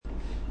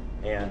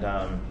And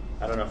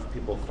I don't know if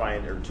people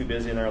are too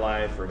busy in their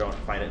life or don't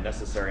find it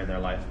necessary in their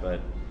life, but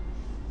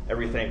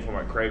everything from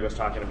what Craig was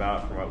talking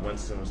about, from what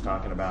Winston was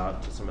talking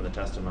about, to some of the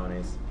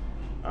testimonies,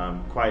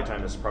 quiet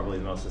time is probably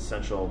the most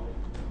essential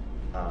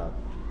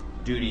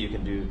duty you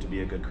can do to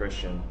be a good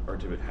Christian, or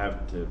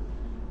to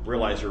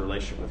realize your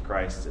relationship with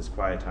Christ is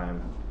quiet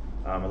time.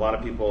 A lot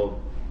of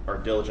people are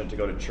diligent to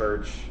go to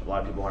church. A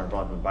lot of people are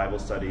involved in Bible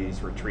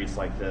studies, retreats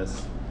like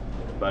this.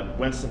 But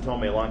Winston told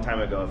me a long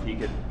time ago,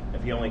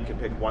 if he only could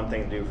pick one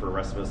thing to do for the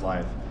rest of his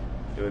life,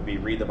 it would be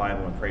read the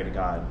Bible and pray to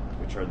God,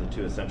 which are the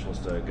two essentials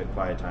to a good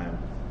quiet time.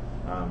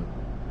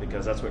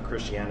 Because that's what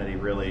Christianity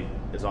really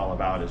is all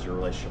about, is your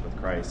relationship with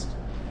Christ.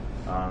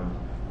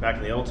 Back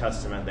in the Old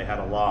Testament, they had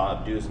a law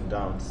of do's and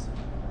don'ts.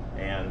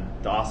 And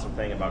the awesome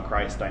thing about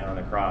Christ dying on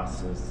the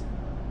cross is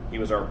he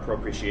was our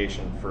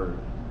propitiation for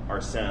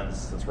our sins,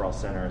 since we're all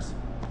sinners.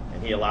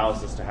 And he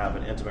allows us to have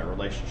an intimate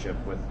relationship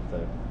with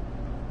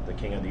the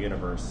King of the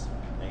universe.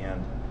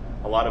 And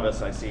a lot of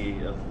us, I see,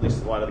 at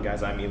least a lot of the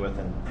guys I meet with,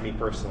 and me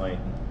personally,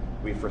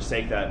 we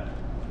forsake that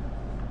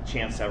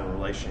chance to have a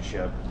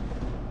relationship.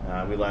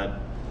 We let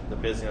the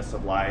busyness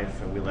of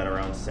life, and we let our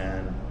own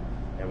sin,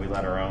 and we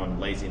let our own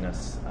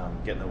laziness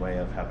get in the way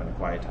of having a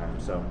quiet time.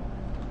 So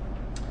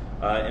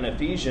in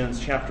Ephesians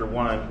chapter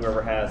 1,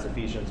 whoever has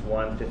Ephesians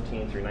 1,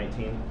 15 through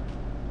 19,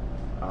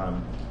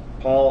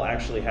 Paul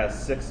actually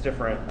has 6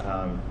 different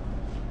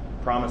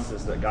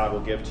promises that God will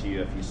give to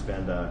you if you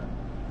spend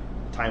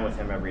time with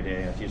him every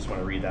day. If you just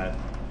want to read that,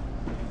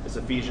 it's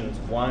Ephesians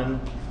 1,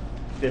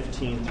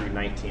 15 through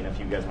 19, if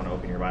you guys want to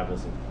open your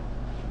Bibles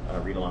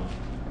and read along.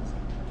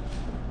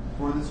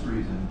 For this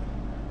reason,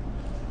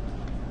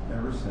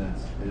 ever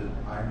since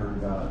I heard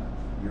about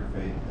your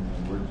faith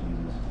in the Lord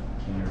Jesus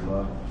and your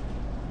love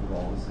with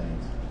all the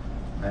saints,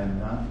 I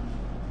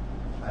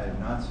have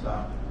not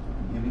stopped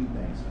giving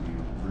thanks to you,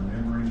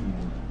 remembering you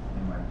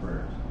in my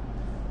prayers.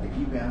 I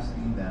keep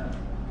asking that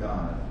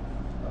God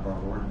of our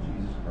Lord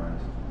Jesus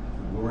Christ,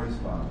 the glorious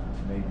Father,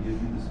 may give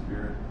you the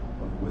spirit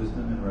of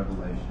wisdom and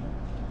revelation,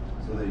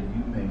 so that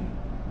you may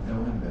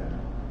know him better.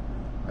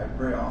 I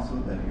pray also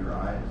that your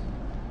eyes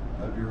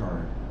of your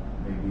heart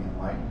may be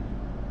enlightened,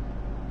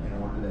 in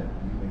order that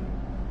you may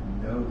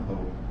know the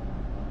hope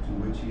to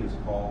which he has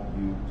called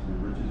you, to the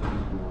riches of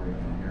his glory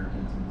and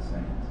inheritance in the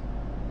saints,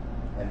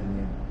 and in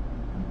the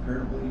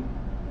incomparably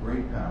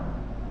great power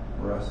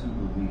for us who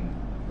believe,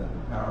 that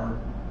the power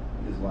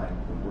is like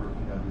the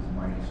working of his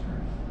mighty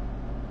strength.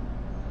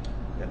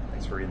 Yeah,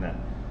 thanks for reading that.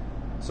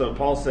 So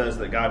Paul says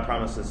that God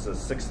promises us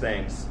 6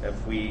 things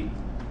if we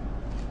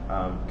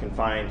can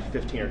find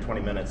 15 or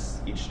 20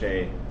 minutes each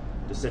day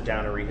to sit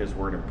down and read his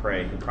word and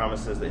pray. He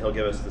promises that he'll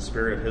give us the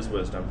spirit of his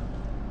wisdom.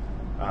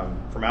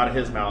 From out of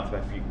his mouth,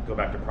 if you go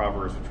back to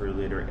Proverbs, which we read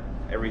later,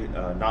 every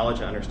knowledge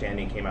and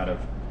understanding came out of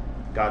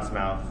God's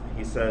mouth.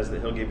 He says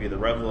that he'll give you the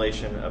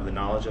revelation of the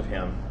knowledge of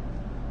him.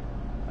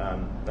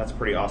 That's a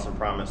pretty awesome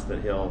promise,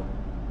 that he'll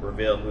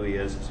reveal who he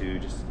is to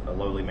just a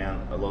lowly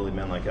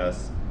man like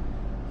us.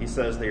 He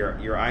says that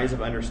your eyes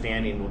of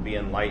understanding will be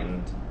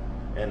enlightened.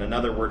 And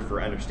another word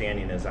for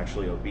understanding is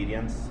actually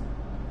obedience.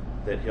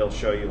 That he'll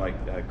show you, like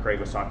Craig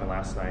was talking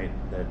last night,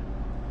 that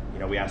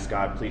we ask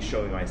God, please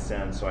show me my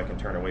sin so I can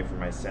turn away from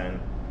my sin.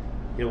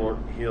 He'll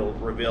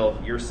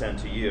reveal your sin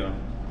to you.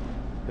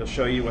 He'll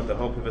show you what the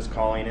hope of his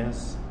calling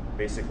is,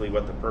 basically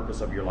what the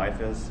purpose of your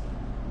life is.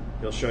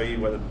 He'll show you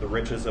what the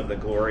riches of the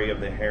glory of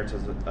the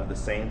inheritance of the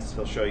saints.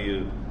 He'll show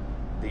you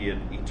the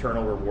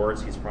eternal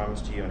rewards he's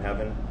promised to you in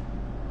heaven.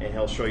 And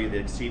he'll show you the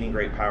exceeding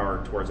great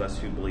power towards us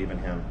who believe in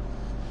him.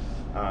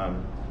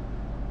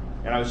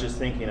 And I was just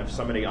thinking, if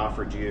somebody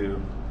offered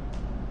you,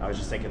 I was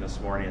just thinking this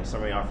morning, if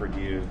somebody offered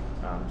you,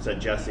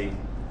 said, Jesse,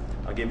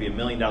 I'll give you $1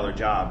 million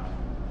job,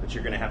 but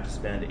you're going to have to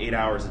spend 8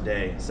 hours a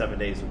day, 7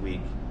 days a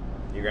week.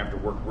 You're going to have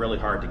to work really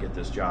hard to get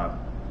this job.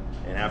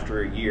 And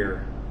after a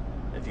year,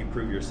 if you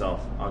prove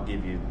yourself,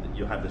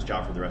 you'll have this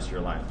job for the rest of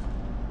your life.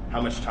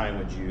 How much time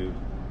would you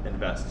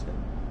invest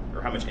in,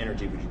 or how much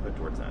energy would you put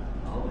towards that?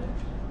 All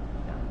energy.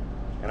 Yeah.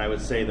 And I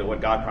would say that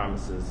what God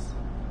promises,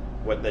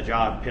 what the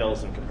job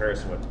pales in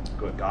comparison with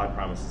what God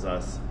promises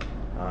us.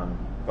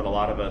 But a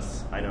lot of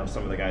us, I know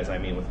some of the guys I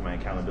meet with my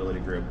accountability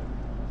group,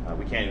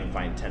 we can't even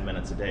find 10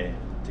 minutes a day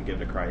to give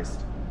to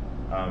Christ.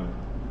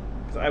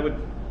 So I would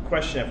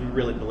question if we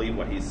really believe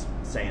what he's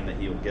saying that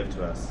he will give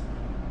to us.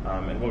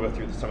 And we'll go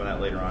through some of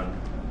that later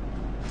on.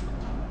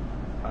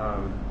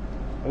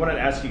 I wanted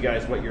to ask you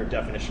guys what your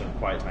definition of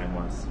quiet time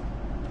was.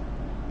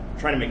 I'm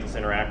trying to make this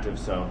interactive,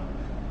 so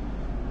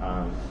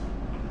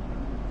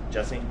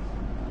Jesse?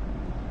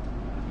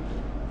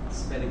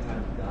 Spending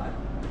time with God,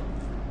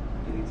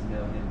 getting to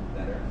know him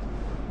better.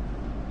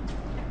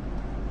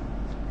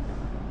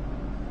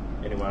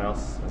 Anyone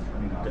else?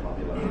 Turning off all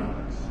the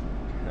electronics.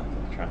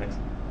 Electronics.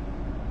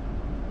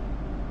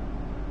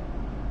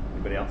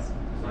 Anybody else?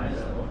 Nice.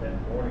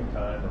 That morning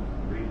time of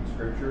reading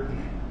scripture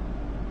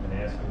and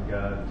asking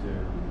God to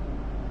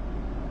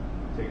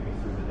take me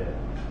through the day.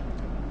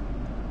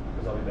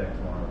 Because I'll be back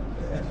tomorrow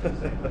to ask the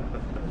same thing.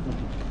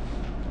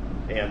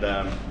 And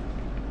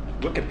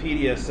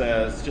Wikipedia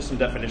says, just some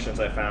definitions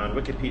I found.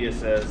 Wikipedia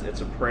says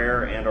it's a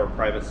prayer and or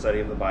private study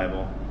of the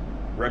Bible.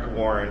 Rick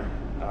Warren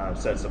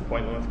says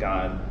appointment with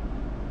God.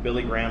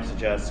 Billy Graham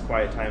suggests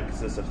quiet time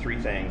consists of three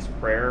things: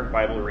 prayer,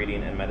 Bible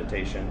reading, and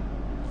meditation.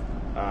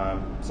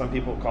 Some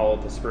people call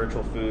it the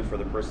spiritual food for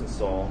the person's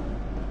soul.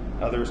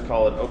 Others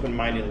call it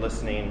open-minded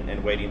listening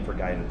and waiting for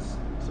guidance.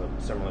 So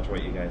similar to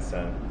what you guys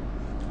said.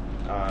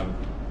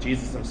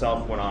 Jesus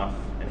himself went off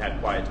and had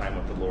quiet time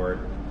with the Lord.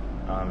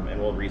 And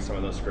we'll read some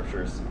of those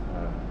scriptures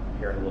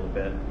here in a little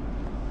bit.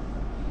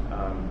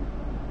 I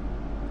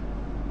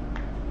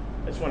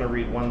just want to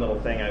read one little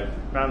thing. I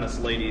found this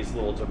lady's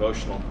little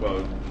devotional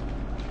quote,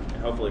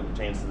 and hopefully it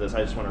pertains to this.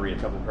 I just want to read a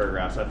couple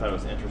paragraphs. I thought it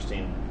was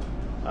interesting,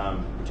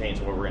 pertaining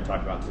to what we're going to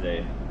talk about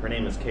today. Her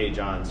name is Kay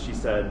Johns. She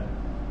said,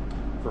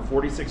 "For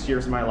 46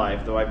 years of my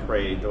life, though I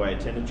prayed, though I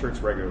attended church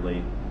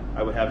regularly,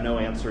 I would have no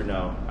answer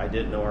no. I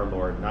didn't know our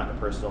Lord, not in a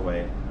personal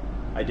way.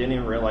 I didn't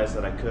even realize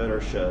that I could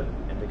or should.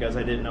 And because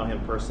I didn't know him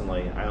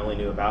personally, I only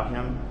knew about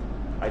him.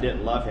 I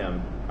didn't love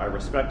him. I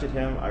respected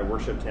him. I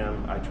worshiped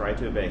him. I tried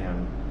to obey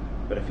him.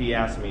 But if he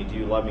asked me, 'Do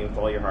you love me with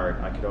all your heart?'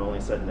 I could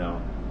only said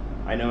no.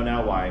 I know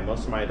now why.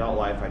 Most of my adult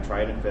life, I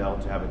tried and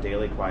failed to have a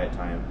daily quiet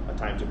time, a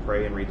time to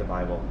pray and read the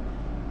Bible.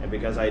 And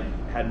because I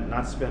had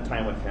not spent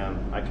time with him,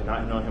 I could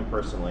not know him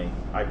personally.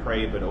 I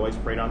prayed, but always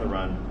prayed on the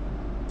run,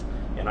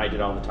 and I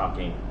did all the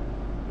talking.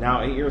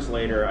 Now, 8 years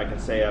later, I can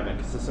say I have a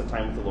consistent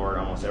time with the Lord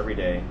almost every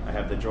day. I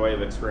have the joy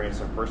of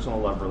experiencing a personal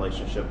love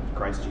relationship with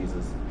Christ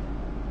Jesus.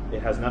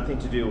 It has nothing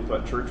to do with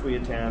what church we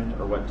attend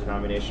or what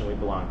denomination we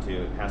belong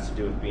to. It has to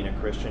do with being a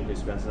Christian who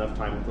spends enough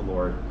time with the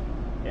Lord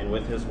and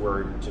with his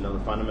word to know the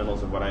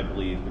fundamentals of what I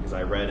believe, because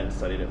I read and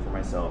studied it for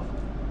myself,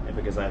 and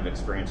because I have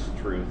experienced the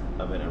truth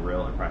of it in a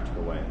real and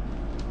practical way."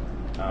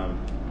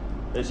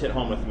 This hit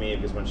home with me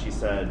because when she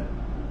said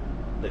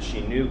that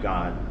she knew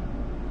God,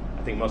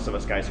 I think most of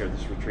us guys here at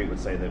this retreat would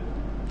say that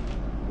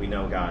we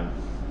know God.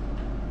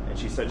 And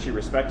she said she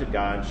respected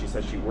God, she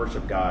said she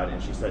worshiped God,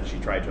 and she said she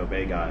tried to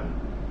obey God,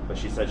 but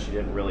she said she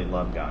didn't really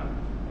love God.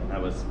 And that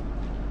was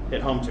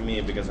hit home to me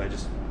because I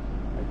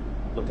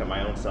looked at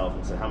my own self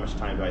and said, how much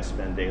time do I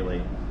spend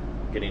daily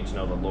getting to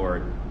know the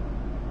Lord?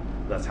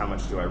 That's how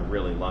much do I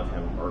really love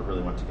him or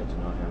really want to get to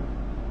know him.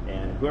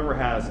 And whoever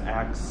has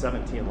Acts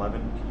 17:11,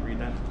 can you read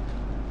that?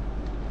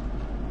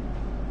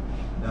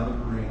 Now the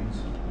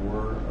Bereans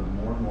were of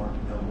more and more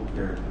noble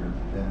character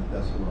than the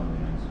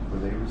Thessalonians, for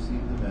they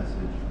received the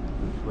message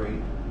with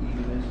great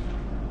eagerness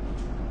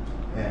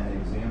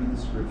and examined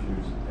the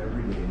scriptures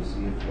every day to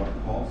see if what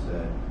Paul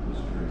said was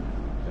true.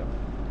 Yep.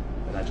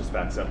 And that just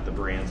backs up the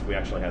Bereans. We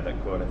actually had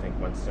that quote, I think,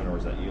 Winston, or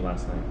was that you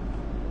last night?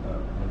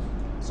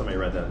 Somebody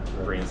read that,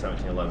 Bereans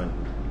 17:11.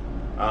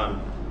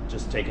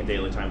 Just taking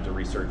daily time to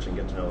research and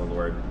get to know the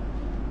Lord.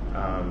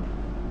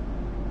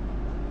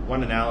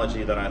 One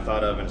analogy that I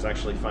thought of, and it's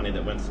actually funny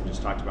that Winston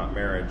just talked about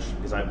marriage,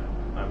 because I'm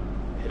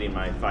hitting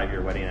my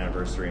 5-year wedding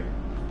anniversary.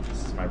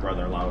 This is my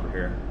brother-in-law over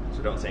here,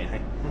 so don't say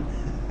anything.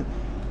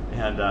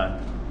 And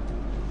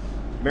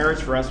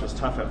marriage for us was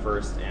tough at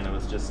first, and it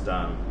was just,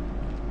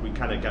 we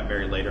kind of got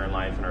married later in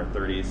life in our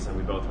 30s, and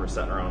we both were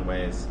set in our own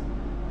ways.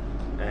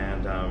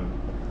 And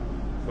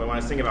but when I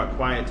was thinking about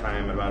quiet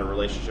time and about a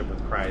relationship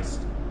with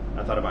Christ,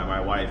 I thought about my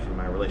wife and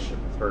my relationship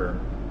with her.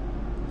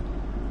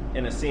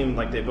 And it seemed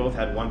like they both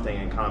had one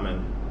thing in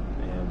common.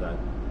 And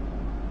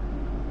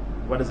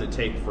what does it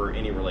take for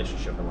any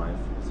relationship in life?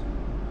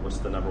 What's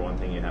the number one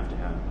thing you have to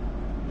have?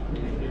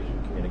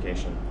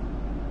 Communication.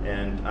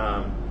 And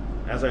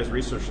as I was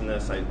researching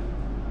this, I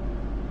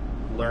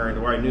learned,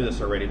 or I knew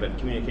this already, but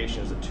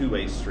communication is a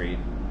two-way street.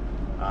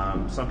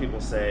 Some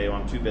people say,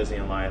 well, I'm too busy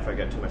in life, I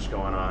got too much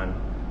going on,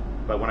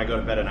 but when I go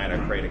to bed at night, I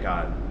pray to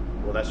God.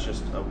 Well, that's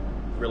just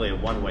really a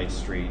one-way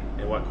street.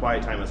 And what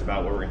quiet time is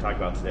about, what we're going to talk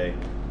about today,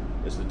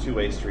 is the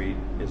two-way street.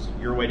 Is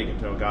your way to get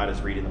to know God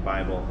is reading the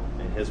Bible,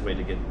 and his way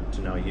to get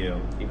to know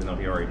you, even though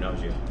he already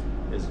knows you,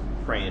 is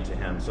praying to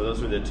him. So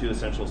those are the two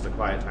essentials to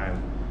quiet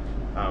time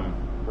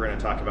we're going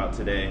to talk about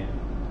today.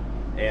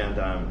 And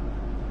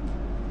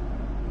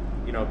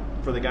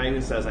for the guy who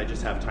says, I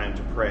just have time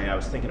to pray, I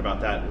was thinking about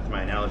that with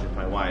my analogy with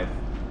my wife.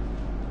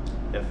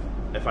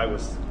 If I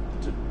was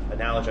to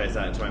analogize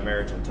that into my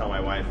marriage and tell my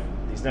wife,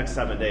 these next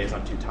 7 days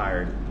I'm too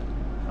tired,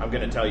 I'm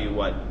going to tell you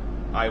what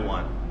I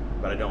want,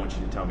 but I don't want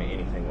you to tell me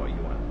anything what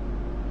you want.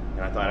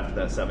 And I thought after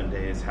that 7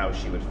 days how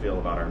she would feel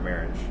about our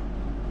marriage.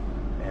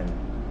 And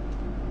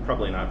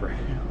probably not very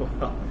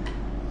well.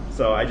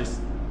 So I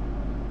just,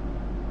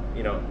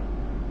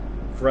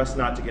 for us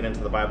not to get into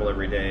the Bible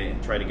every day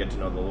and try to get to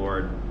know the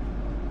Lord,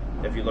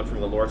 if you look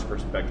from the Lord's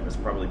perspective, it's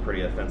probably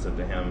pretty offensive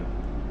to him.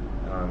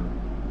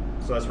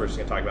 So that's what we're just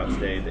going to talk about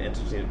today, the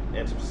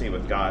intimacy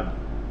with God,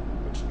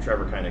 which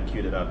Trevor kind of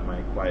cued it up, my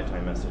quiet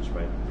time message,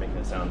 by making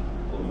it sound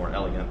a little more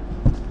elegant.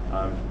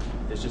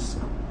 It's just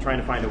trying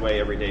to find a way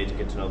every day to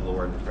get to know the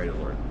Lord and to pray to the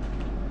Lord.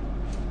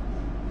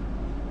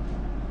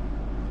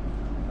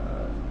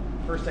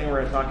 First thing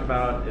we're going to talk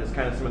about is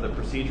kind of some of the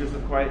procedures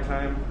of quiet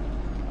time.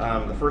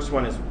 The first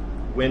one is,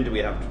 when do we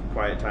have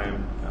quiet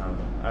time?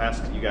 I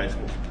asked you guys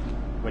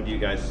When do you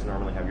guys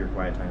normally have your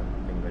quiet time?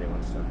 If anybody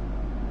wants to?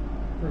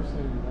 First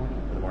thing in the morning.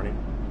 In the morning?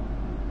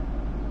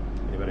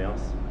 Anybody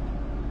else?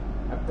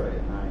 I pray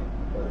at night,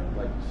 but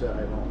like you said,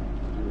 I don't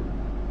do.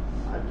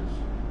 I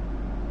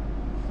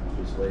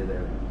just lay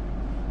there,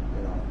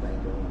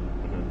 thank Him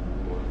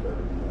and Lord for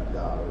everything that I've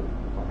got, or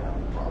if I'm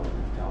having a problem,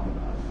 tell Him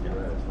about it.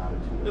 Yeah. It's not a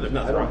two. There's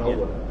nothing I don't wrong, know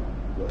yeah.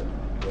 what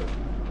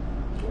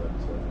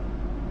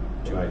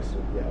Two ways. what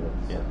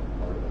the second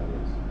part of that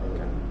is, other Okay.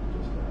 than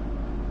just that.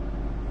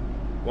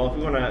 Well, if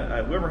we want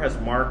to, whoever has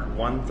Mark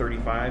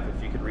 1:35,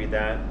 if you could read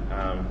that,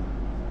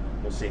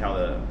 we'll see how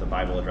the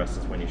Bible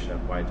addresses when you should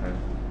have quiet time.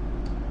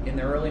 In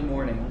the early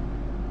morning,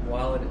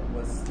 while it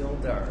was still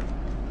dark,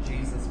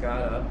 Jesus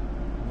got up,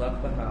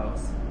 left the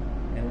house,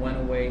 and went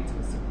away to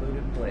a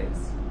secluded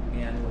place,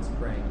 and was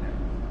praying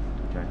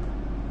there. Okay.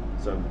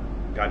 So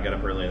God got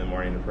up early in the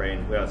morning to pray,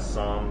 and who has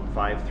Psalm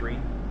 5:3?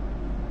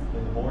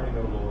 In the morning,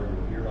 O Lord, you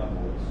will hear my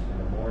voice. In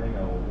the morning,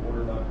 I will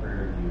order my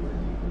prayer to you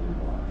and eagerly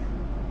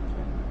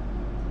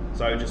watch.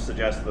 So I would just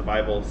suggest the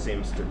Bible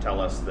seems to tell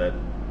us that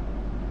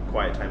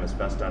quiet time is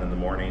best done in the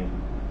morning.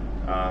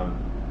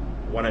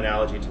 One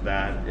analogy to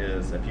that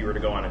is if you were to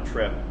go on a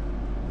trip,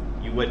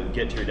 you wouldn't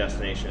get to your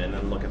destination and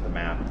then look at the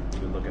map.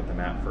 You would look at the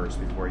map first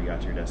before you got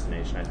to your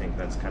destination. I think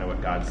that's kind of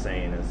what God's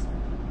saying is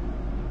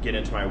get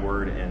into my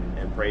word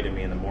and pray to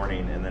me in the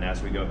morning, and then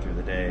as we go through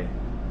the day,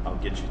 I'll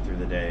get you through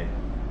the day,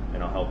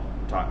 and I'll help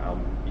talk.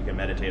 You can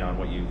meditate on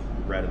what you've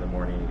read in the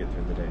morning and get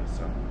through the day.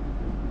 So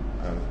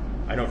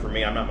I know for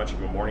me, I'm not much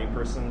of a morning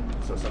person,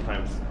 so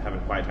sometimes having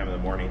quiet time in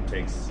the morning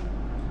takes.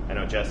 I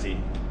know Jesse,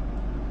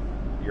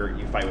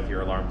 you fight with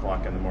your alarm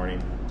clock in the morning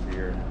for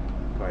your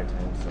quiet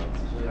time. So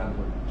Usually I'm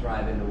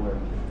driving to work.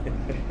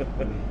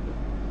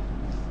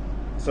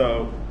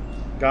 So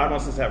God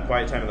wants us to have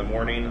quiet time in the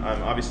morning.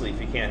 Obviously, if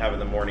you can't have it in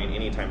the morning,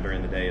 any time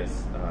during the day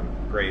is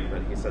great,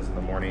 but He says in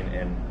the morning.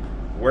 And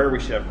where we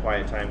should have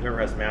quiet time, whoever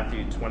has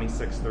Matthew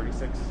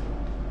 26:36.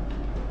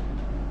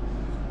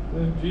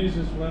 Then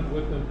Jesus went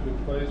with them to a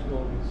place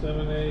called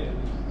Gethsemane, and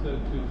He said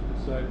to His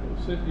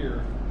disciples, "Sit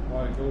here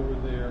while I go over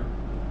there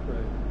and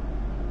pray."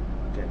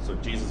 Okay, so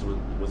Jesus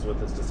was with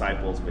His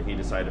disciples, but He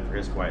decided for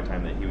His quiet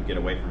time that He would get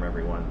away from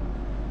everyone.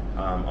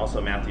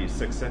 Also Matthew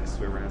 6:6,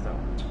 whoever has that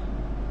one.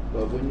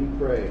 But when you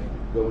pray,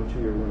 go into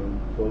your room,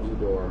 close the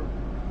door,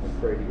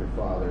 and pray to your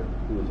Father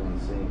who is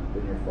unseen.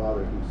 Then your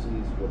Father who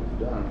sees what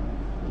is done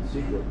in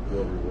secret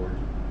will reward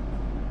you.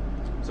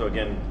 So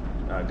again,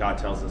 God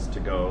tells us to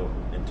go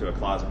into a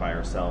closet by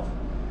ourselves.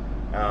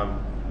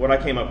 What I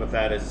came up with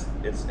that is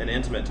it's an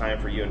intimate time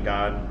for you and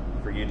God,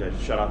 for you to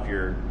shut off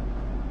your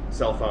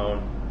cell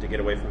phone, to get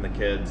away from the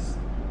kids,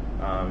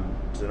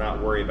 to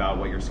not worry about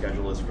what your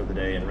schedule is for the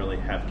day and really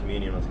have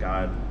communion with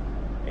God.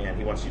 And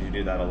He wants you to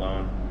do that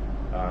alone.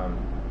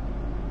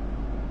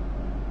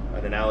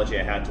 An analogy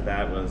I had to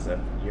that was if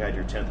you had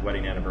your 10th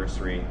wedding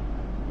anniversary,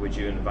 would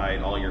you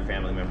invite all your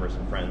family members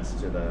and friends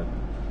to the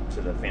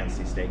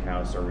fancy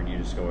steakhouse, or would you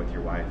just go with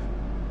your wife?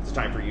 It's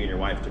time for you and your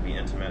wife to be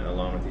intimate and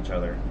alone with each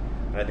other.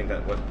 And I think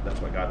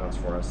that's what God wants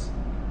for us.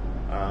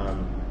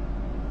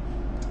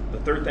 The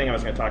third thing I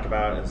was going to talk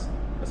about is,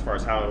 as far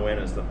as how and when,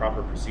 is the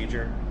proper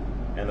procedure.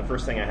 And the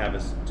first thing I have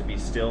is to be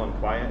still and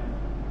quiet.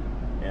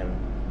 And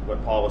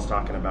what Paul was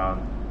talking about,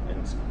 and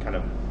it's kind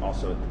of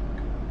also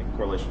in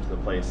correlation to the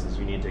place, is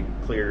you need to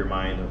clear your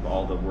mind of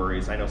all the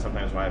worries. I know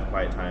sometimes when I have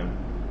quiet time,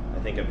 I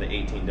think of the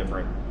 18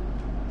 different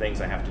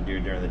things I have to do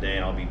during the day,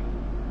 and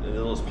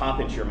it'll just pop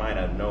into your mind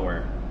out of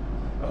nowhere.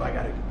 Oh, I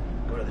got to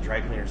go to the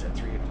dry cleaners at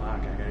 3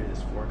 o'clock. I got to do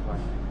this at 4 o'clock.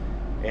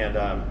 And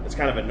it's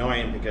kind of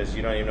annoying because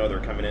you don't even know they're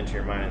coming into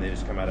your mind and they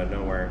just come out of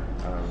nowhere.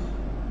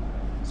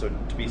 So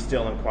to be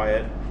still and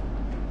quiet,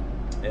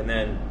 and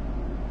then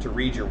to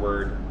read your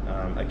word.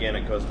 Again,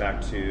 it goes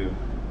back to,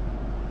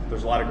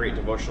 there's a lot of great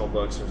devotional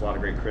books, there's a lot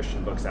of great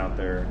Christian books out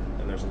there,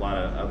 and there's a lot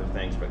of other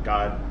things, but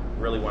God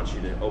really wants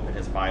you to open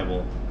His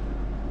Bible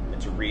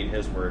and to read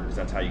His word, because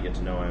that's how you get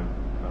to know Him.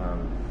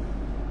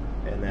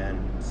 And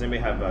then, does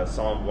anybody have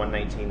Psalm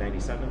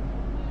 119:97?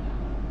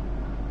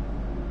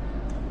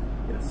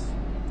 Yes.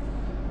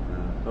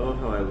 Oh,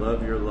 how I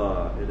love your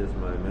law. It is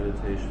my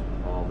meditation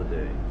all the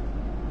day.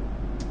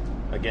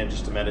 Again,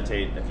 just to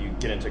meditate. If you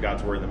get into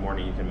God's word in the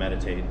morning, you can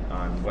meditate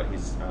on what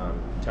He's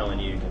telling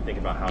you. You can think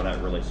about how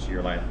that relates to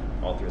your life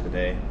all through the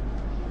day.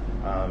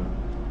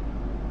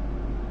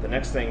 The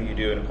next thing you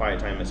do in a quiet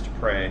time is to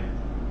pray.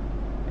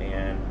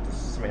 And does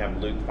somebody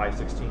have Luke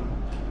 5:16?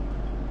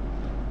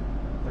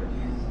 But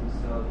Jesus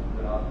Himself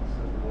would often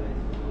slip away to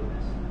the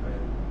wilderness and pray.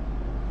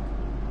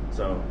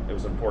 So it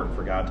was important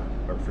for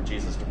for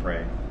Jesus to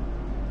pray.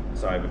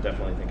 So I would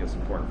definitely think it's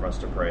important for us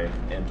to pray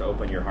and to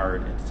open your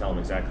heart and to tell Him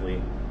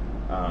exactly.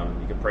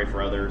 You can pray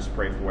for others,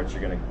 pray for what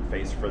you're going to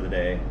face for the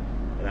day,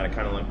 and that it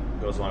kind of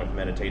goes along with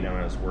meditating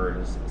on His word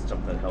is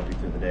something that helps you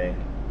through the day.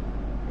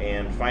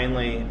 And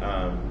finally,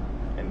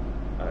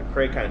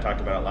 Craig kind of talked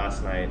about it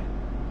last night.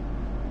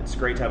 It's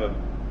great to have a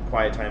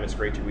quiet time. It's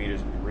great to read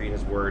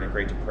His word and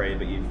great to pray,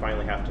 but you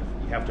finally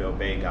have to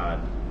obey God.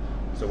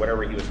 So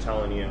whatever He was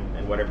telling you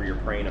and whatever you're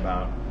praying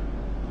about,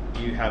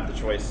 you have the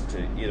choice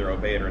to either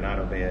obey it or not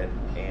obey it.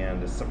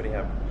 And does somebody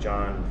have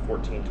John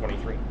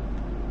 14:23?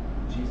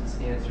 Jesus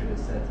answered and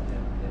said to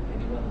him, "If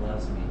anyone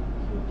loves me,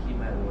 he will keep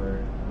my word,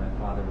 and my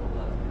Father will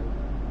love him,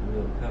 and we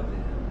will come to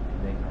him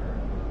and make our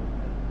abode with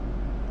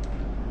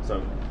him."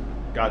 So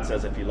God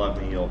says, if you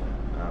love me, you'll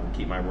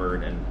keep my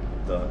word, and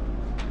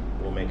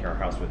we'll make our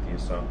house with you.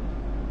 So,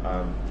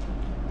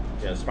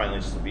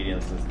 spineless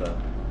obedience is the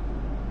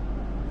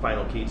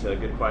final key to a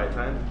good quiet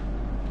time.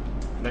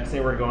 Next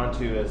thing we're going to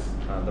go on to is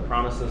the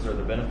promises or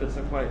the benefits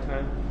of quiet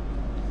time.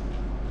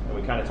 And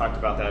we kind of talked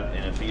about that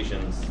in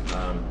Ephesians,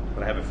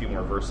 but I have a few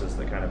more verses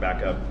that kind of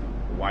back up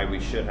why we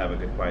should have a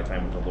good quiet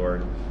time with the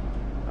Lord.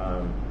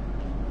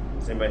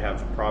 Does anybody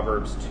have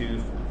Proverbs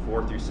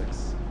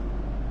 2:4-6?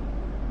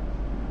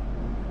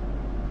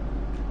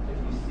 If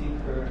you seek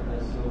her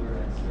as silver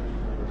and search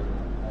for her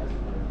as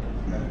for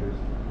hidden treasures,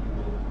 you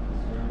will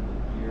discern the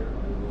fear of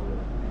the Lord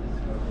and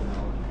discover the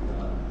knowledge of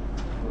God.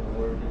 For the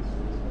Lord gives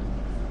wisdom,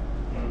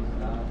 and his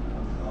mouth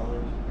comes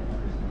knowledge and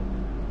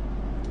understanding.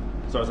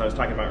 So as I was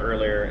talking about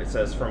earlier, it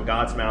says, from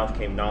God's mouth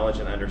came knowledge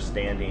and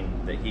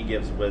understanding, that he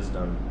gives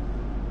wisdom.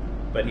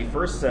 But he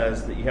first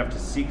says that you have to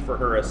seek for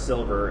her as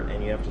silver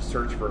and you have to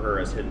search for her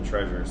as hidden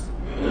treasures.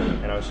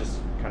 And I was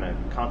just kind of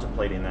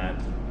contemplating that.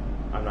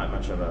 I'm not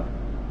much of a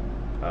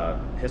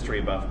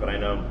history buff, but I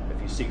know if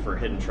you seek for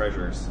hidden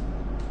treasures,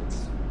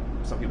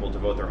 some people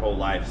devote their whole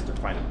lives to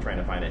trying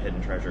to find a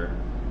hidden treasure.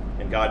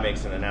 And God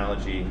makes an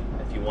analogy: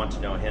 if you want to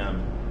know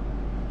him,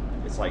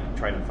 it's like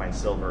trying to find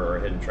silver or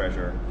a hidden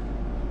treasure.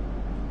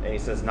 And he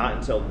says, not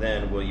until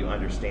then will you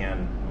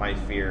understand my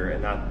fear,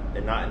 and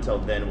not until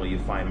then will you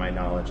find my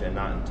knowledge, and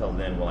not until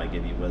then will I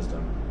give you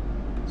wisdom.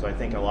 So I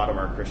think a lot of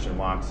our Christian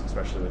walks,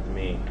 especially with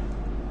me,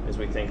 is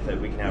we think that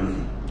we can have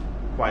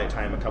quiet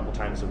time a couple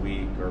times a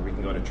week, or we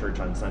can go to church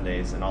on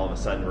Sundays, and all of a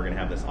sudden we're going to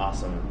have this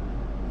awesome,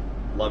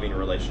 loving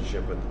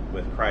relationship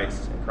with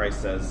Christ. And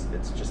Christ says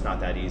it's just not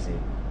that easy.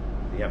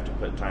 You have to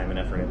put time and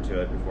effort into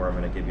it before I'm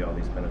going to give you all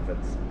these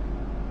benefits.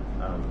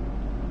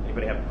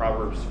 Anybody have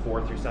Proverbs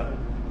 4-7?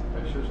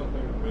 Can I share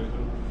something on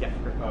wisdom? Yeah,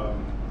 great.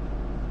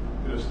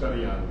 Did a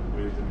study on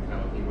wisdom, kind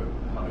of looking at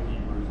how the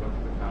Hebrews looked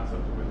at the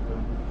concept of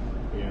wisdom.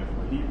 And from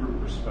a Hebrew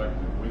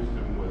perspective,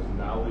 wisdom was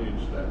knowledge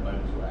that led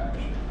to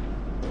action.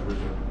 There was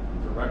a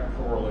direct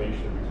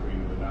correlation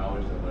between the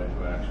knowledge that led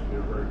to action. They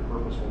were very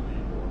purposeful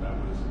people, and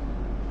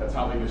that's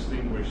how they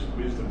distinguished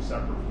wisdom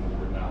separate from the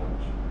word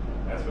knowledge.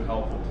 That's been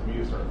helpful to me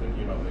to start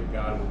thinking about that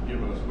God will give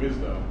us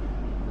wisdom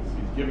because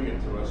he's giving it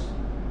to us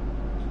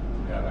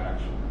to have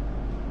action.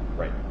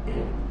 Right.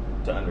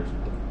 To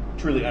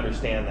truly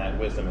understand that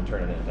wisdom and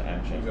turn it into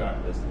action.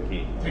 Exactly. Is the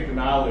key. Take the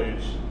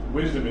knowledge.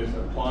 Wisdom is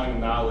applying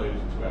knowledge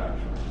to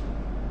action.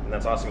 And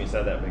that's awesome you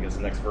said that, because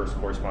the next verse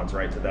corresponds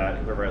right to that.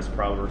 Whoever has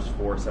Proverbs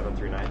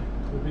 4:7-9.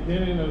 The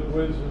beginning of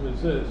wisdom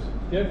is this: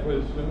 get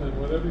wisdom, and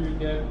whatever you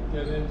get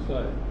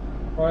insight.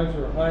 Prize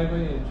her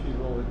highly, and she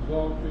will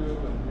exalt you,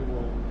 and you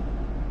will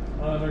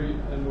honor you,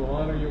 and will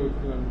honor you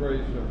if you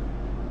embrace her.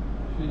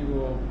 She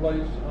will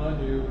place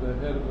on you the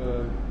head of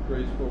a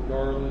graceful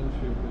garland.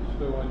 She will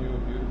bestow on you a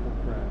beautiful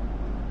crown.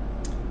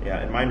 Yeah,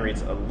 and mine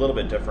reads a little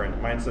bit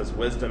different. Mine says,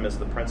 wisdom is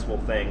the principal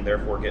thing,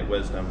 therefore get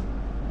wisdom.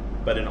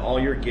 But in all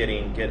you're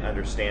getting, get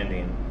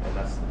understanding. And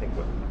that's, I think,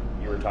 what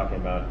you were talking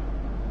about.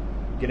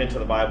 Get into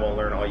the Bible and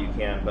learn all you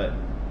can, but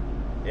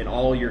in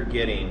all you're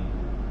getting,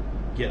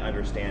 get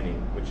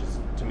understanding, which is,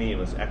 to me,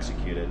 was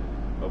executed.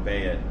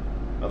 Obey it.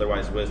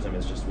 Otherwise, wisdom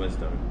is just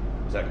wisdom.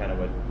 Is that kind of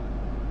what,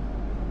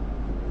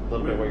 a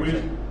little bit what you're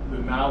saying? The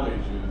knowledge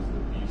is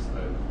the piece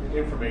that, the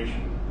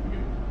information we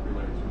can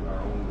relate to our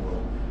own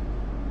world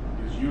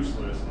is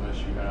useless unless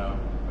you have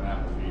an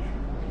application.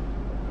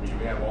 I mean, you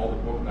may have all the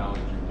book knowledge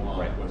you want,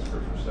 right, what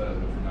Scripture says,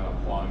 but if you're not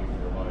applying it to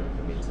your life,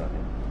 it means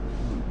nothing.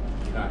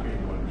 You're not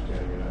getting to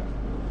understanding it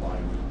and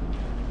applying it.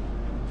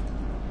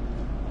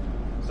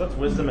 So that's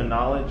wisdom and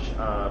knowledge.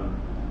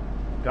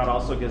 God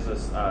also gives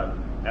us,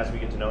 as we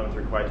get to know him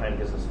through quiet time,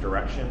 gives us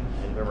direction.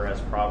 And whoever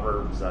has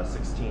Proverbs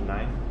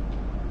 16:9.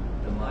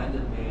 The mind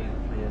of man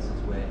plans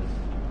his way,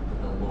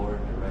 but the Lord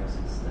directs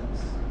his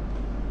steps.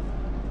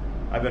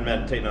 I've been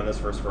meditating on this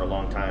verse for a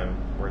long time,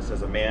 where it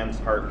says, a man's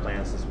heart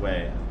plans his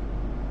way.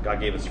 God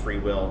gave us free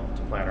will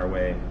to plan our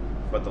way,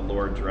 but the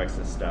Lord directs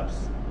his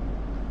steps.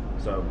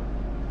 So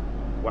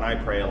when I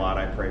pray a lot,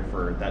 I pray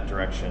for that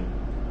direction.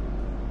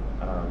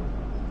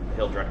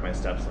 He'll direct my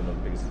steps,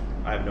 because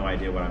I have no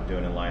idea what I'm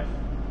doing in life.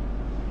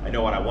 I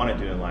know what I want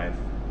to do in life,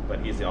 but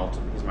he's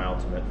my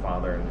ultimate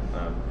father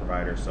and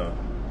provider. So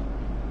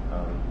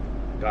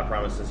God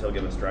promises he'll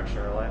give us direction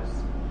in our lives.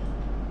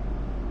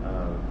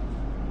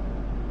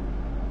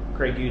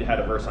 Craig, you had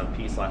a verse on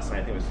peace last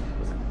night. I think it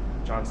was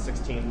John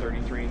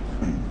 16:33.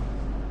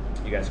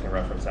 You guys can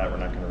reference that. We're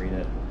not going to read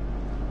it.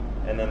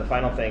 And then the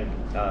final thing,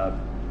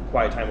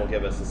 quiet time will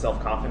give us is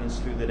self-confidence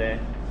through the day.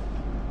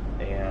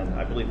 And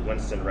I believe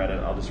Winston read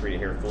it. I'll just read it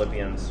here.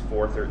 Philippians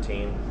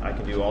 4:13. I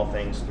can do all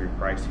things through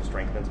Christ who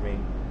strengthens me.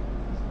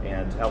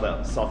 And to have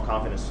that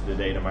self-confidence through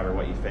the day, no matter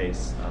what you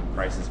face,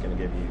 Christ is going to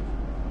give you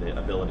the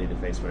ability to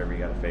face whatever you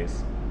got to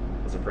face.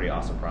 It's a pretty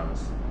awesome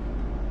promise.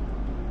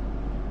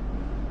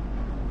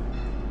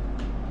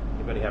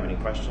 Anybody have any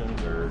questions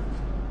or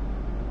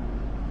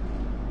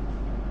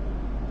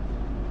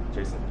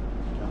Jason?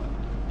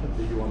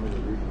 Do you want me to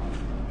read one?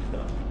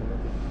 No.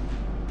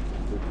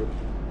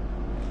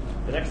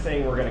 The next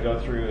thing we're going to go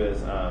through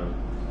is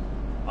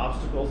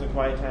obstacles in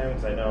quiet time,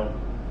 because I know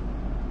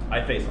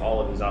I face all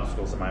of these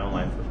obstacles in my own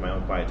life with my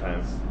own quiet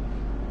times.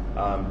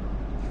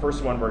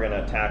 First one we're going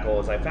to tackle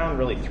is I found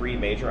really 3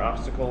 major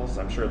obstacles.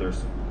 I'm sure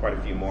there's quite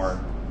a few more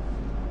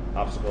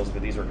obstacles,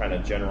 but these are kind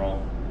of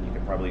general. You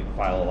could probably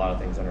file a lot of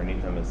things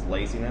underneath them. Is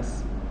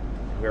laziness.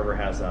 Whoever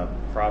has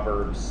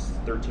Proverbs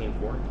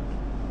 13:4.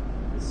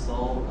 The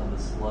soul of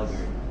the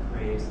sluggard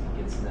craves and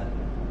gets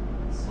nothing.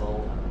 The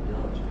soul of the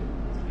diligent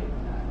is made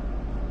fat.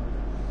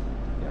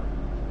 Yeah.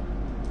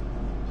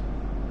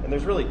 And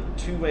there's really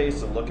 2 ways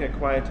to look at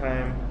quiet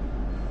time.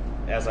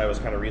 As I was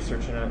kind of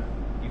researching it,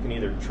 you can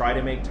either try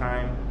to make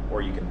time,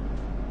 or you can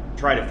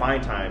try to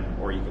find time,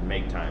 or you can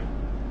make time.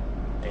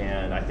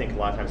 And I think a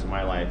lot of times in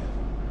my life,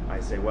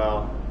 I say,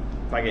 well,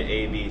 if I get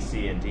A, B,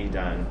 C, and D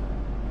done,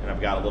 and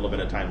I've got a little bit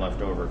of time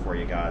left over for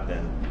you, God,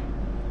 then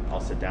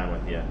I'll sit down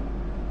with you.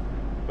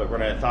 But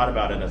when I thought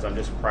about it, as I'm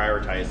just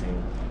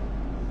prioritizing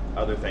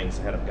other things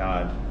ahead of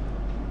God.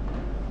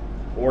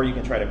 Or you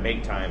can try to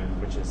make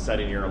time, which is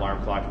setting your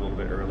alarm clock a little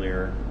bit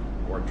earlier,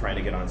 or trying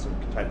to get on some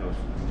type of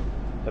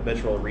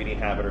habitual reading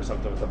habit or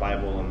something with the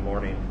Bible in the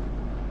morning.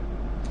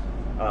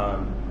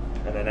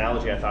 An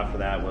analogy I thought for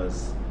that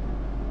was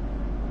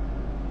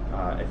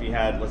if you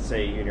had, let's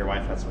say you and your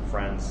wife had some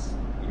friends,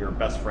 your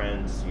best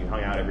friends, you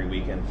hung out every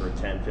weekend for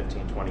 10,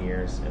 15, 20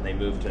 years, and they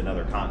moved to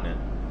another continent.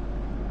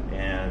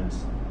 And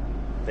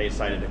they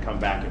decided to come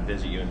back and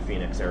visit you in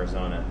Phoenix,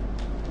 Arizona.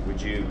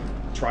 Would you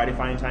try to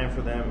find time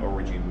for them, or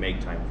would you make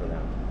time for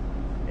them?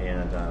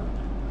 And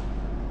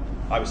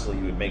obviously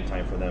you would make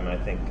time for them, and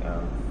I think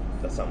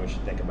that's something we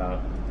should think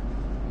about.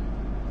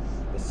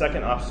 The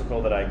second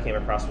obstacle that I came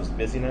across was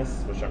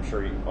busyness, which I'm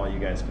sure all you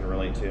guys can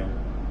relate to.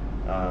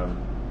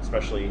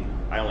 Especially,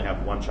 I only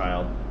have 1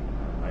 child.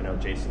 I know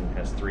Jason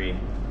has 3,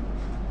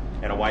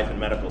 and a wife in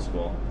medical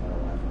school.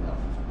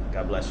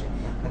 God bless you.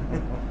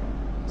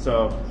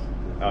 So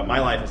my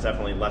life is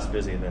definitely less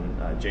busy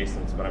than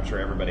Jason's, but I'm sure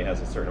everybody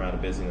has a certain amount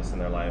of busyness in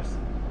their lives.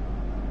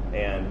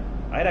 And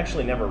I had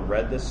actually never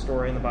read this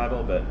story in the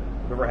Bible, but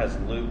whoever has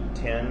Luke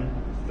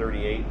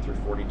 10:38 through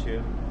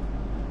 42,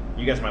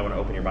 you guys might want to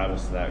open your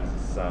Bibles to that, because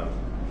it's a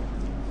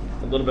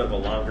little bit of a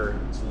longer.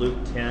 It's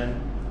Luke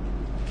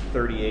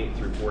 10:38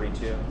 through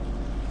 42.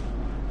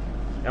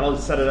 And I'll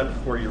just set it up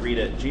before you read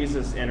it.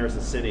 Jesus enters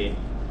a city,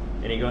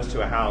 and he goes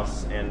to a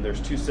house, and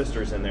there's 2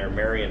 sisters in there,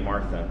 Mary and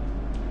Martha.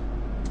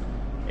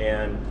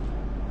 And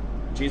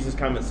Jesus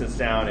comes and sits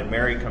down, and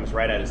Mary comes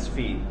right at his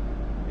feet,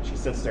 and she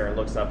sits there and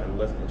looks up and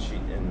listens.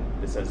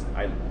 And it says,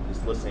 "I'm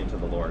just listening to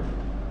the Lord."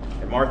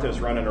 And Martha's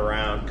running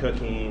around,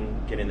 cooking,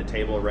 getting the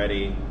table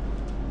ready,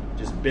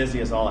 just busy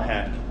as all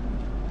heck.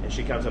 And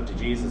she comes up to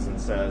Jesus and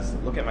says,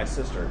 "Look at my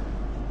sister.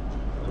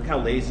 Look how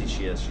lazy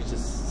she is. She's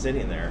just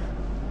sitting there."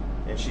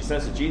 And she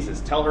says to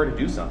Jesus, "Tell her to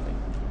do something."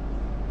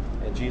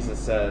 And Jesus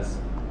says,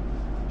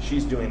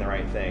 "She's doing the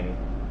right thing.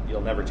 You'll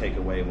never take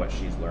away what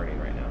she's learning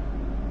right now."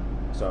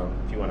 So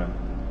if you want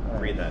to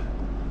read that.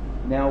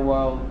 Now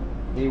while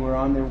they were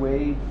on their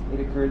way, it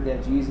occurred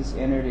that Jesus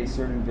entered a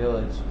certain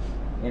village,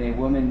 and a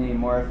woman named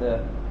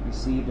Martha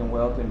received and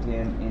welcomed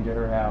him into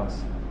her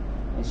house.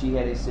 And she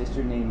had a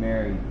sister named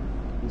Mary,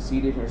 who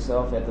seated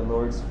herself at the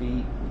Lord's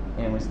feet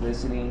and was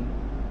listening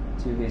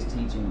to his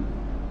teaching.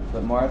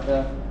 But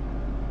Martha,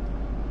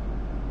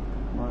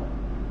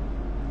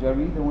 do I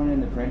read the one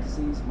in the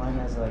parentheses? Mine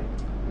has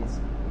it's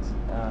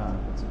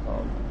what's it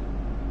called?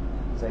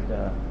 It's like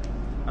a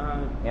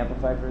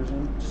amplified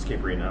version. Just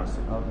keep reading out.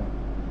 Okay.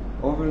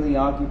 Overly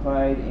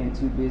occupied and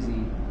too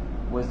busy,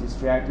 was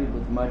distracted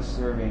with much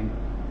serving.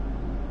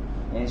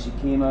 And she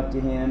came up to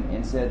him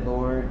and said,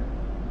 "Lord,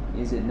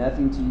 is it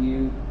nothing to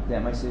you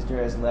that my sister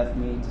has left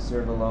me to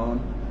serve alone?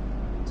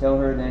 Tell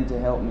her then to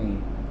help me,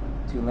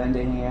 to lend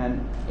a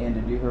hand and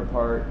to do her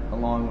part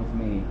along with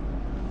me."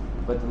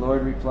 But the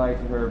Lord replied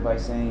to her by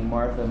saying,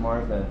 "Martha,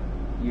 Martha,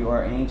 you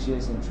are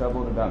anxious and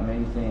troubled about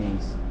many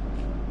things.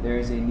 There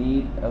is a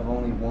need of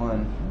only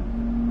one,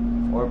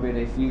 or but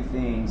a few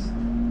things.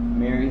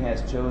 Mary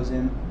has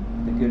chosen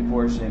the good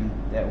portion,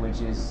 that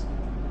which is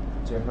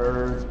to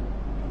her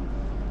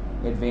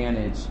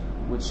advantage,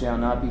 which shall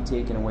not be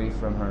taken away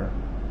from her."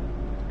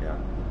 Yeah.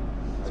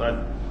 So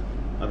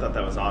I thought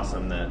that was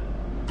awesome, that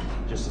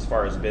just as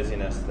far as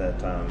busyness,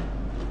 that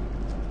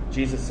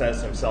Jesus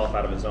says himself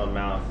out of his own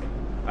mouth,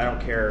 "I don't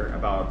care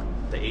about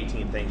the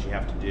 18 things you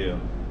have to do.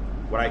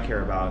 What I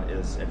care about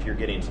is if you're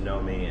getting to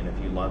know me and if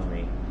you love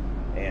me."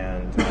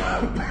 And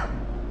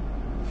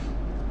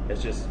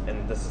it's just,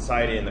 in the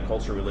society and the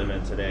culture we live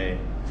in today,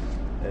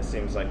 it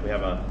seems like we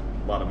have a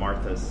lot of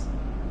Marthas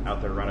out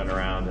there running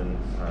around and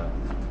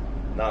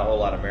not a whole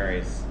lot of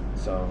Marys.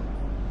 So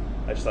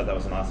I just thought that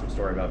was an awesome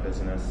story about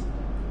busyness.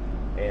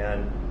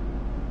 And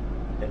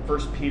in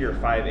 1 Peter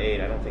 5:8,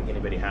 I don't think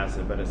anybody has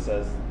it, but it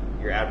says,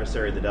 "Your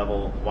adversary, the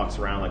devil, walks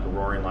around like a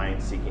roaring lion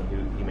seeking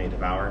who he may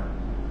devour."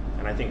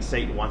 And I think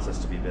Satan wants us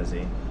to be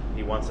busy.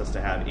 he wants us to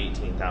have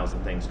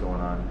 18,000 things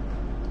going on.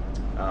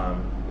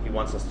 He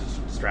wants us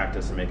to distract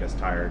us and make us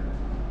tired.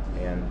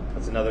 And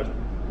that's another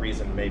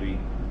reason maybe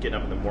getting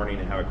up in the morning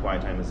and have a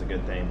quiet time is a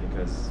good thing,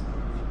 because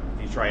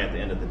if you try at the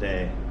end of the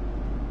day,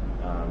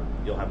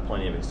 you'll have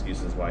plenty of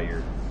excuses why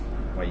you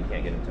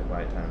can't get into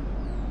quiet time.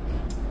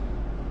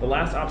 The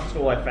last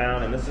obstacle I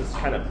found, and this has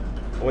kind of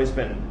always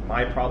been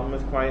my problem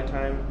with quiet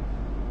time,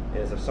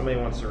 is if somebody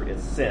wants to,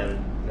 it's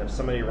sin, and if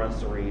somebody wants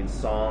to read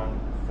Psalm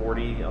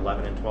 40,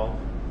 11, and 12.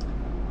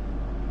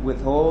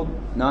 Withhold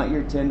not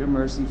your tender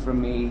mercy from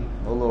me,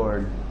 O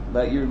Lord.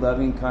 Let your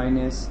loving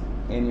kindness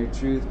and your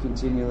truth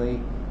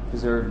continually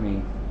preserve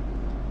me.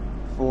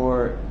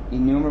 For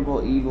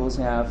innumerable evils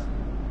have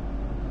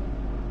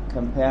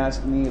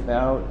compassed me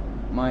about,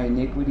 my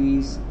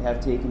iniquities have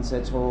taken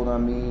such hold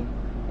on me,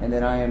 and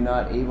that I am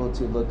not able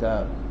to look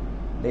up.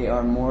 They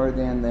are more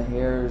than the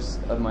hairs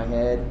of my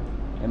head,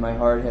 and my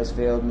heart has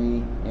failed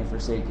me and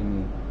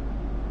forsaken me.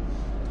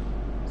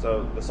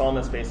 So the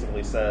psalmist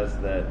basically says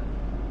that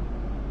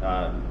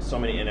so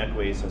many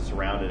inequities have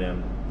surrounded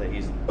him that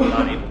he's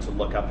not able to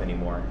look up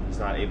anymore.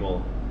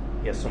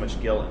 He has so much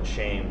guilt and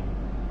shame.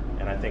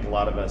 And I think a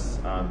lot of us,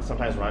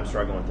 sometimes when I'm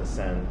struggling with this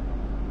sin,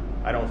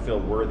 I don't feel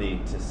worthy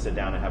to sit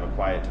down and have a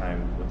quiet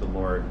time with the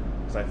Lord,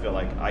 because I feel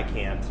like I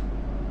can't,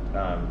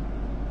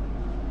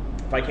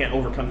 if I can't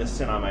overcome this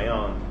sin on my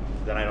own,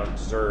 then I don't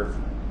deserve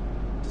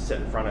to sit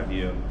in front of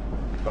you.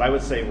 But I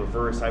would say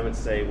reverse. I would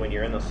say when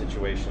you're in those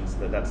situations,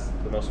 that's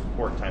the most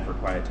important time for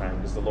quiet time,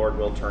 because the Lord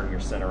will turn your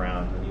sin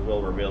around and He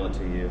will reveal it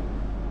to you,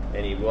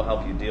 and He will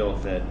help you deal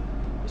with it.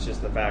 It's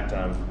just the fact,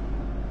 none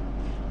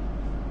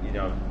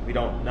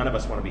of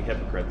us want to be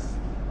hypocrites,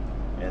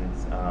 and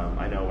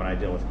I know when I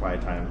deal with quiet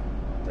time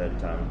that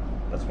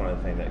that's one of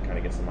the things that kind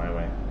of gets in my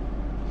way.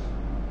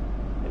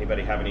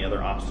 Anybody have any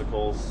other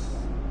obstacles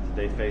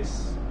they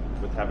face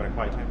with having a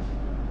quiet time?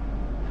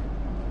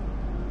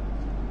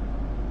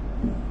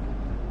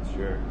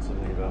 Sure.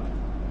 Something about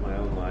my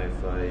own life.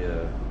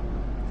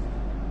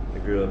 I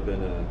grew up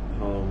in a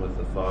home with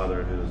a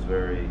father who was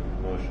very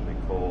emotionally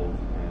cold,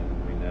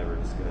 and we never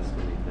discussed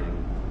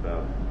anything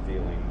about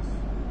feelings.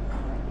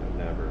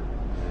 Never.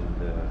 And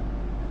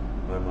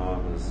my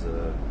mom was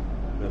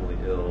mentally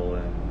ill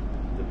and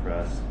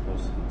depressed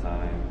most of the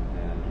time,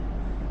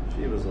 and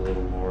she was a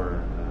little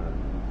more,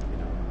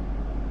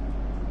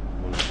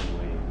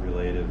 emotionally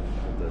related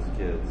with us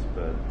kids.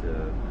 But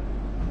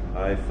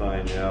I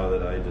find now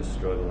that I just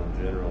struggle in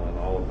general in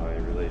all of my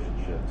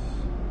relationships,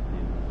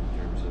 in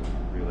terms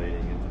of relating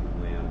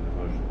intimately on an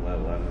emotional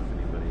level. I don't know if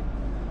anybody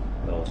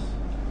else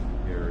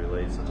here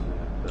relates on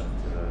that, but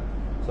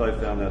so I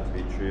found that to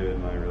be true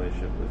in my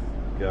relationship with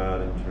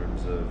God, in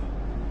terms of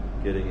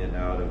getting it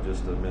out of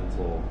just a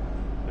mental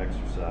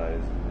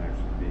exercise and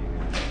actually being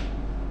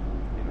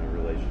in a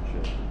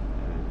relationship.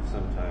 And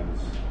sometimes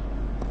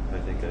I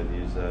think I've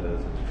used that as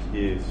an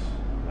excuse.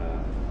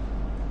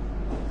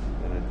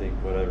 And I think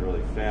what I've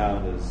really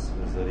found is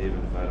that even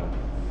if I don't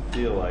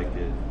feel like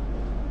it,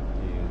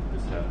 you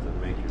just have to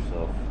make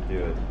yourself do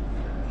it.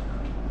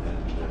 And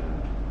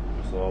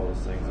so all those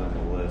things on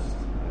the list,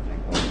 I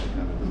think, also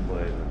come into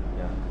play,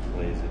 the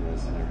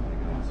laziness and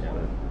everything else.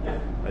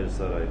 But I just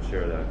thought I'd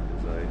share that,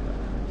 because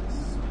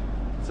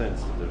I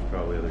sense that there's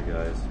probably other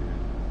guys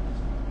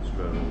who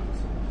struggle with the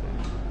same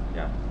thing.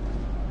 Yeah.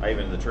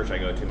 The church I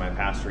go to, my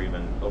pastor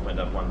even opened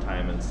up one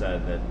time and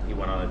said that he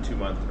went on a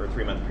 2-month or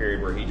 3-month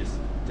period where he just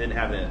didn't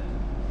have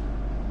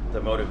the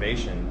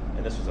motivation,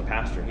 and this was a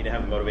pastor, he didn't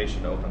have the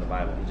motivation to open the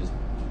Bible. He just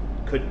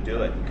couldn't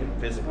do it. He couldn't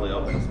physically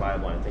open his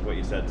Bible. And I think what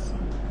you said is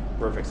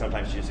perfect.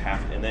 Sometimes you just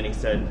have to. And then he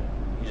said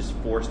he just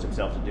forced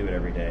himself to do it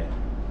every day.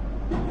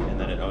 And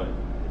then it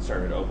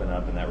started to open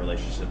up, and that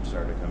relationship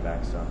started to come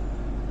back. So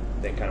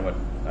I think kind of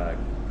what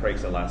Craig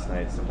said last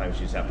night, sometimes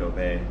you just have to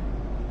obey.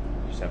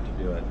 You just have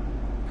to do it,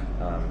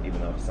 even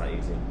though it's not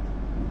easy.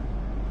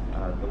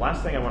 The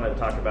last thing I wanted to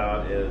talk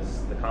about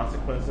is the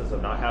consequences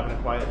of not having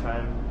a quiet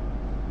time.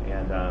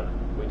 And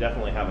we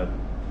definitely have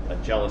a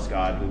jealous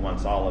God who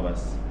wants all of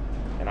us.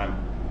 And I'm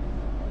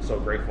so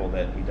grateful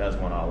that He does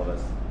want all of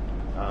us.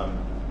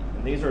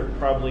 And these are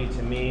probably,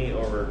 to me,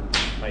 over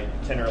my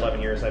 10 or 11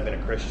 years I've been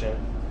a Christian,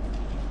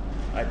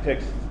 I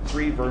picked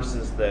 3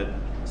 verses that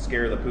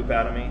scare the poop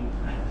out of me,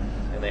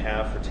 and they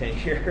have for 10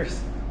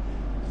 years.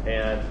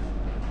 And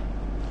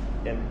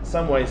in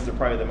some ways, they're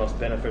probably the most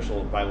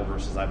beneficial Bible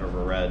verses I've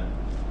ever read.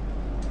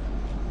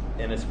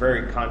 And it's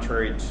very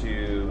contrary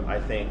to, I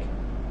think,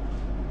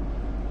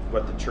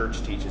 what the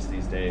church teaches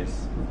these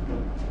days,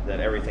 that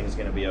everything's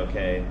going to be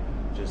okay.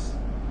 Just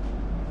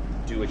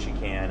do what you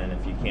can, and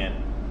if you can't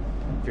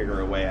figure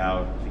a way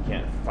out, if you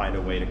can't find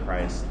a way to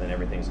Christ, then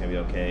everything's going to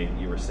be okay.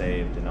 You were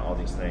saved, and all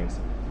these things.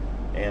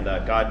 And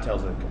God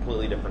tells a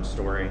completely different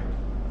story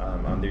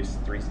on these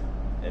 3.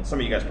 And some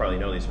of you guys probably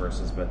know these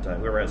verses, but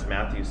whoever has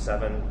Matthew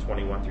 7,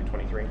 21 through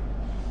 23.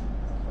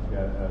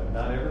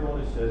 Not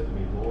everyone who says to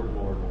me, Lord,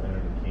 Lord, will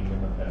enter the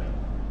kingdom of heaven,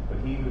 but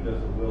he who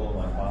does the will of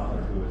my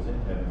Father who is in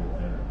heaven will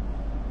enter.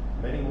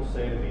 Many will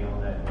say to me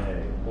on that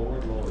day,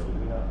 Lord, Lord, did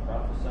we not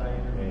prophesy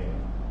in your name,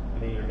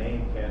 and in your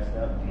name cast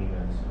out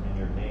demons, and in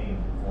your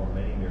name perform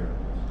many miracles.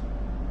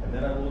 And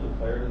then I will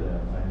declare to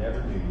them, I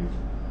never knew you.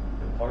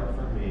 Depart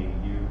from me,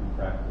 you who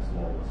practice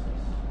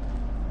lawlessness.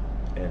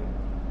 And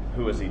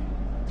who is he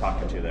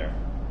talking to there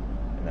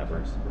in that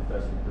verse?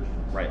 Professing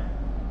Christians. Right.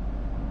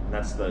 And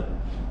that's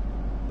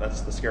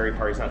the scary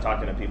part. He's not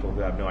talking to people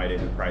who have no idea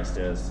who Christ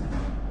is.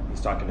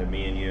 He's talking to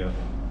me and you.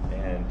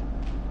 And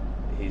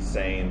he's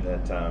saying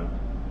that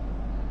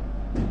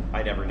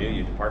I never knew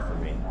you. Depart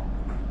from me.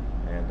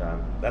 And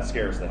that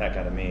scares the heck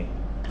out of me.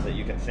 That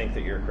you can think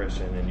that you're a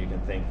Christian and you can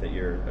think that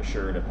you're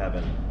assured of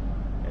heaven.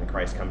 And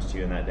Christ comes to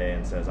you in that day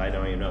and says, I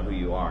know you know who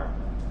you are.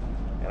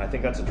 And I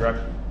think that's a direct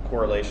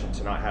correlation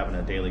to not having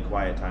a daily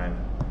quiet time,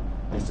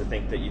 is to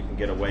think that you can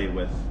get away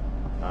with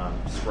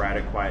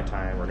sporadic quiet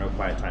time or no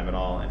quiet time at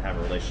all and have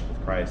a relationship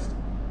with Christ.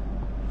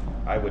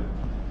 I would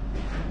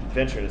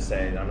venture to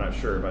say, I'm not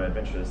sure, but I'd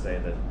venture to say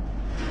that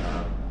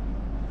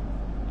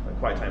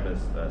quiet time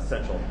is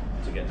essential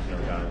to get to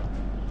know God.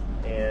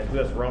 And who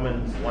has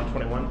Romans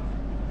 1:21?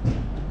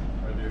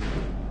 I do.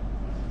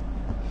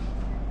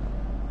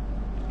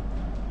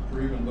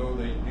 For even though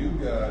they knew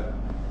God,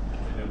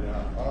 they did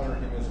not honor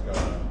him as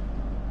God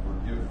or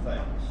give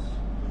thanks,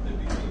 but they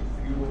became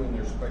futile in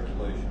their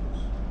speculations,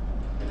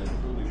 and their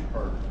foolish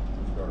heart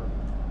was darkened.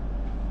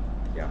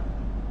 Yeah.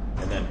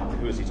 And then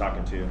who is he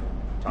talking to,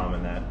 Tom,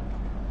 in that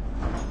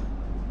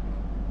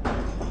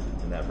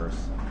verse?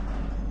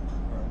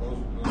 Those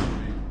would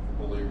be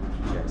believers.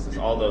 Yeah, it says,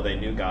 although they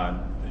knew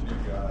God. They knew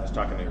God. He's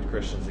talking to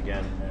Christians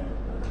again.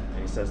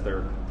 And he says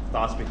their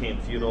thoughts became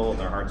futile and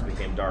their hearts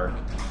became dark.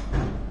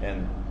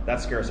 And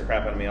that scares the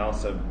crap out of me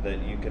also, that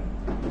you could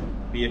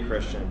be a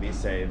Christian and be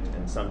saved,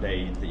 and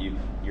someday that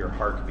your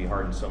heart could be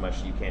hardened so much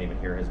that you can't even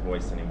hear his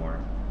voice anymore.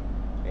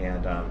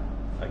 And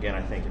again,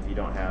 I think if you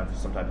don't have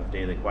some type of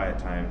daily quiet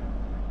time,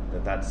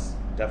 that's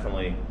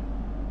definitely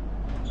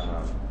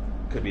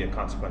could be a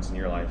consequence in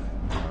your life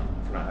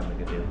for not having a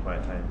good daily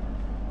quiet time.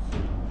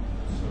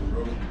 So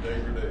road to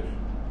degradation.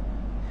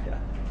 Yeah.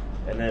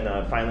 And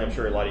then finally, I'm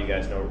sure a lot of you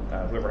guys know,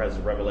 whoever has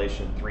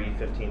Revelation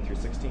 3:15 through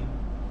 16.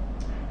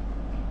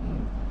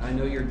 I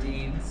know your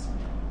deeds,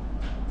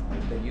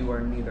 that you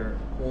are neither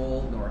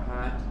cold nor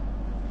hot.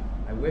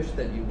 I wish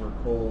that you were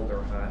cold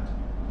or hot.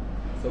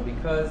 So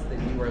because that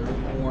you are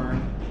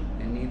lukewarm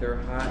and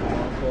neither hot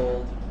nor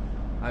cold,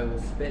 I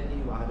will spit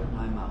you out of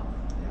my mouth.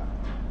 Yeah.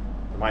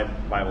 My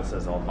Bible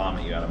says I'll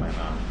vomit you out of my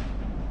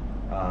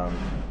mouth.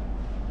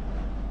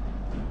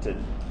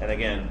 And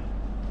again,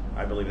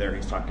 I believe there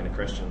he's talking to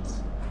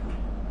Christians.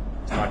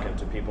 He's talking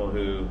to people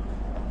who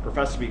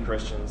profess to be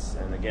Christians,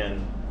 and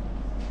again,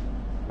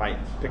 might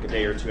pick a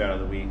day or two out of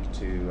the week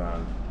to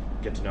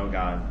get to know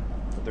God,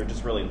 but they're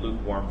just really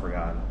lukewarm for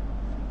God.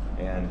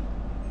 And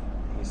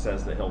he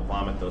says that he'll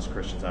vomit those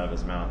Christians out of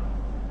his mouth.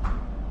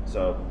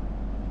 So,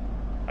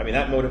 I mean,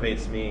 that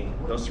motivates me.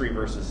 Those 3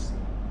 verses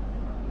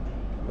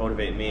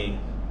motivate me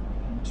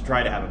to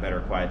try to have a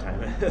better quiet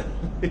time at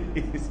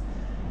least.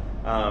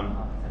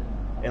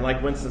 And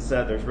like Winston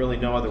said, there's really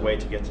no other way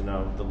to get to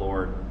know the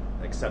Lord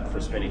except for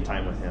spending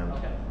time with him.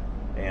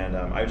 And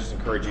I would just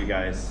encourage you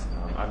guys,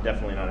 I'm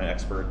definitely not an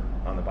expert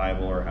on the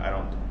Bible, or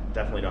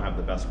definitely don't have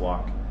the best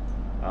walk.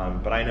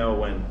 But I know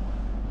when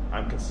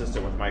I'm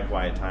consistent with my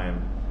quiet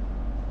time,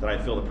 that I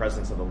feel the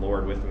presence of the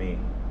Lord with me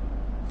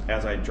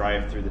as I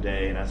drive through the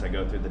day and as I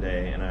go through the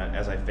day and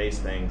as I face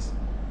things.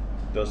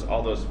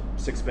 All those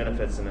 6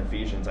 benefits in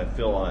Ephesians, I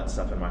feel all that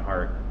stuff in my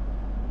heart.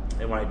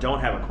 And when I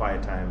don't have a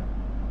quiet time,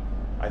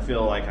 I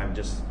feel like I'm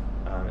just,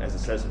 as it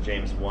says in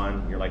James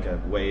 1, you're like a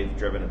wave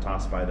driven and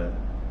tossed by the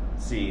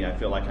sea. I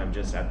feel like I'm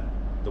just at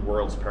the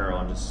world's peril.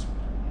 I'm just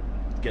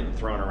getting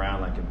thrown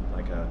around like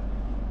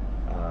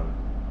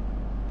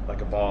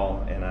a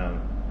ball. And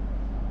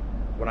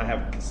when I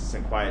have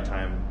consistent quiet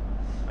time,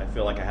 I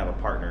feel like I have a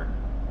partner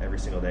every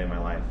single day of my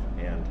life.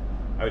 And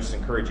I would just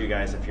encourage you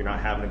guys, if you're not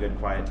having a good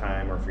quiet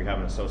time, or if you're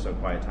having a so-so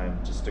quiet time,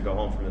 just to go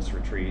home from this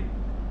retreat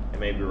and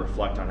maybe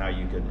reflect on how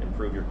you could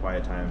improve your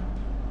quiet time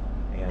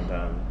and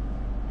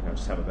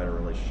just have a better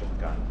relationship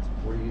with God.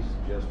 What do you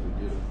suggest we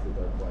do with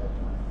our quiet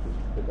time? Just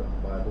pick up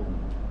the Bible and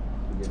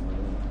begin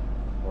reading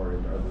it? Or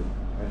in other,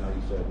 I know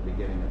you said at the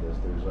beginning of this,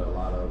 there's a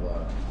lot of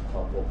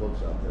helpful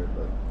books out there,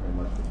 but pretty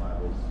much the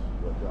Bible's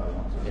what God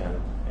wants us to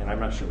do. And I'm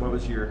not sure, what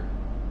was your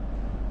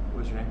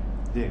name?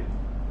 Dan.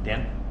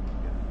 Dan?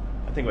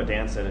 I think what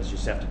Dan said is you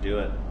just have to do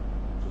it.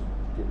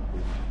 Just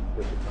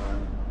get the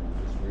time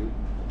and just read.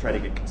 Try to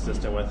get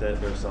consistent with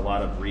it. There's a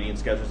lot of reading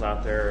schedules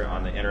out there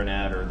on the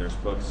internet, or there's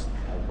books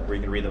where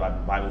you can read the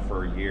Bible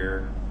for a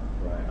year.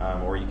 Right.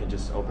 Or you can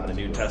just open the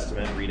New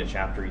Testament, read a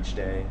chapter each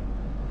day.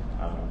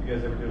 You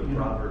guys ever do the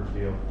Proverbs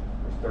deal?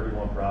 There's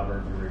 31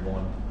 Proverbs, you read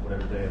one,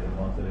 whatever day of the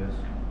month it is.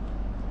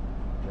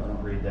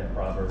 Read that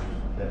Proverbs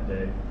that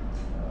day.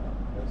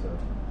 That's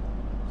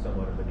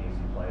somewhat of an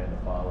easy plan to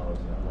follow.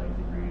 It's not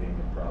lengthy reading,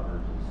 and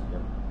Proverbs is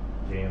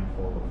jam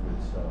full of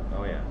good stuff.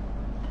 Oh, yeah.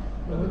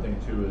 Another thing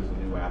too is the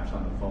new apps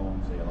on the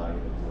phones. They allow you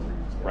to do a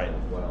reading schedule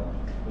as well.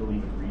 It'll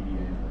even read you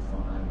in the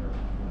phone or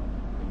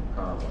in the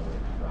car while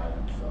you're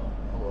driving. So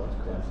that's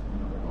cool.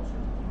 there are all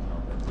sorts of things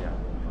out Yeah.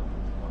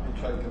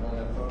 Checking on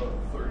that thought of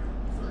 31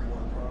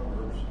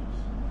 Proverbs.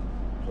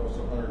 There's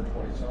also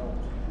 120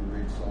 Psalms. If you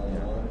read Psalm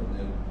 1 and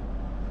then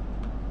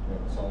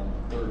Psalm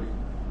 30,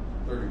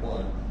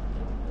 31,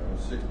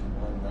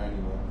 61,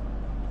 91,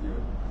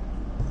 you'll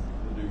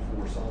do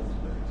 4 Psalms a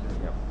day too.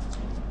 Yep.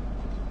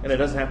 And it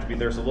doesn't have to be,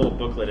 there's a little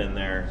booklet in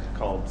there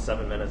called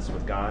 7 Minutes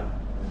with God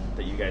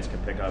that you guys can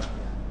pick up.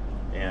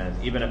 And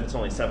even if it's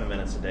only 7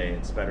 minutes a day,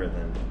 it's better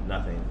than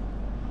nothing.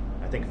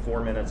 I think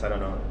 4 minutes, I don't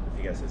know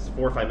if you guys, it's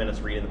 4 or 5 minutes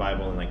reading the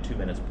Bible and like 2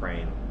 minutes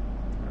praying.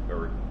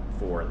 Or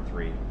 4 and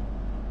 3,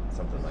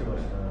 something like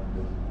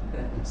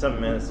that. 7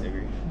 minutes,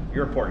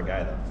 you're an important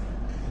guy though.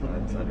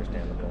 That's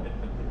understandable.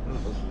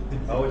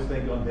 I always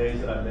think on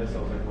days that I miss, I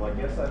was like, well, I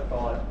guess I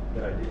thought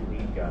that I didn't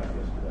need God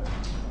yesterday.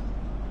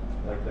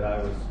 Like that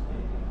I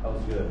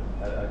was good.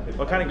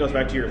 Well, it kind of goes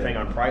back to your thing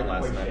on pride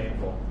last night.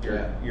 Shameful.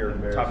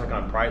 Your topic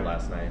on pride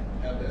last night.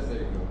 How does that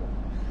go?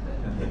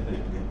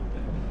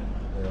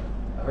 Yeah.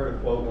 I heard a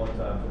quote one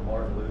time from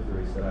Martin Luther.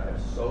 He said, I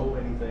have so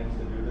many things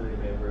to do today. You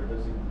may have heard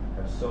this.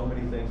 I have so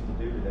many things to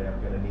do today.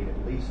 I'm going to need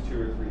at least 2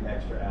 or 3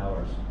 extra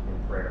hours in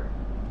prayer.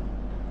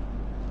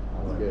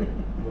 I was like,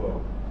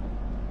 whoa.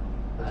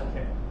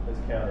 It's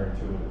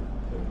counterintuitive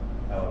to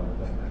how I would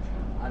think.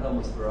 I'd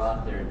almost throw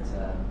out there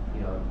to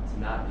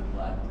not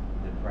neglect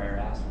the prayer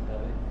aspect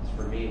of it. Because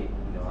for me,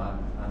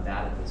 I'm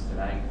bad at this, but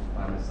I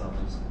find myself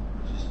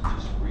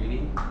just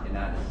reading and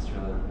not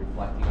necessarily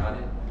reflecting on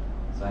it.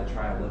 So I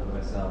try and limit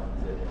myself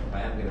to, if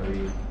I am going to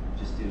read,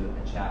 just do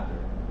a chapter,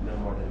 no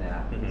more than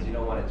that. Because you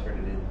don't want to turn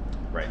it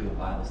into a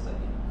Bible study.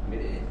 I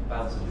mean,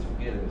 Bible studies are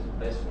good, there's a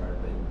place for it,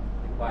 but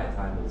the quiet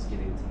time is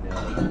getting to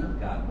know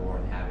God more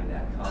and having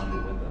that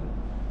commune with Him.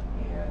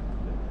 And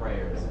the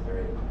prayer is a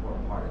very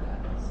important part of that.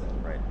 So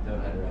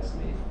don't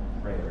underestimate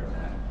prayer in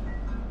that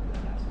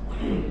aspect,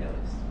 at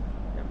least.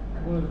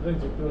 One of the things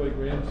that Billy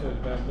Graham said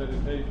about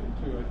meditation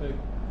too, I think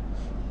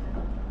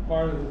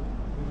part of it,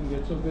 we can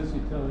get so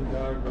busy telling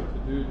God what to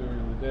do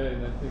during the day,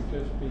 and I think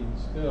just being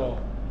still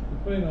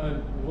and putting on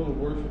a little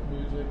worship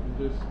music and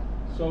just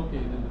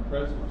soaking in the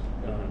presence of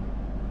God,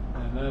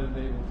 and that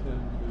enables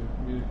Him to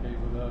communicate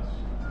with us.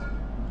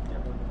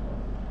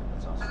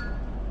 That's awesome.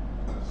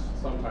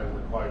 Sometimes in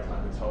the quiet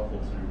time, it's helpful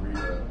to read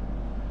a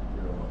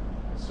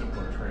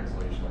simpler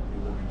translation, like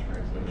the Living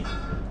Translation,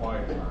 for the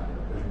quiet time,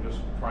 because you're just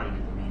trying to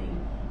get the meaning.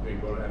 You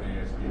go to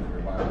NASB for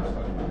your Bible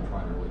study, you're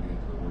trying to really get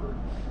into the Word.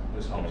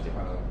 This helps to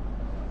kind of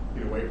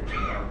get away from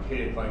some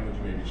archaic language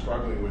you may be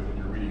struggling with when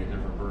you're reading a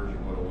different version,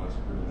 but it wants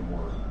really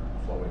more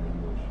flowing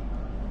English.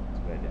 That's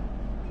a good idea.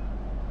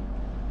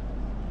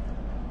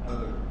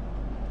 Another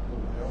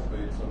little help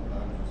aid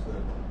sometimes is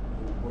that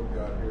little book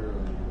out here,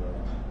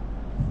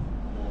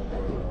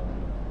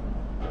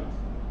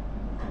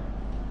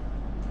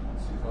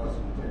 thoughts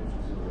and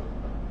intentions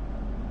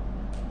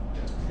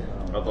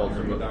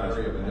of a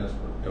diary of a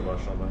desperate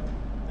devotional book.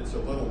 It's a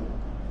little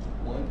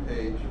 1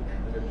 page,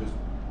 and it just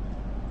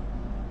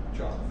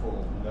chock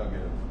full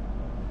nugget of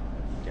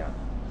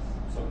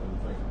something to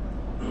think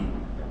about.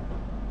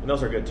 And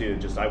those are good too.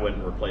 Just I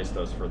wouldn't replace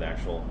those for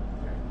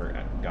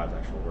God's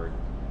actual word.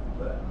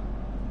 But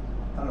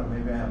I don't know,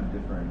 maybe I have a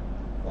different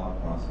thought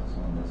process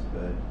on this,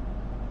 but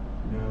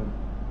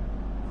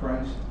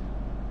Christ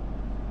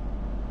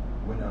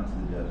went out to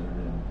the desert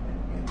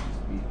and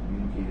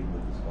communicated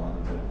with his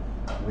Father. But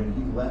when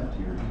he left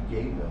here, he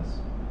gave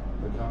us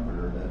the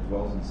Comforter that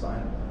dwells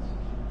inside of us.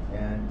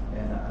 And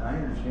I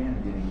understand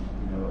it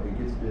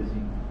gets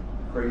busy,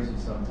 crazy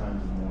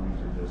sometimes in the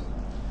mornings, or just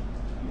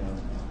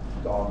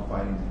dog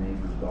fighting the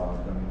neighbor's dog.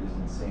 I mean, just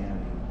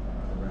insanity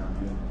around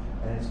you.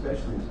 And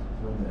especially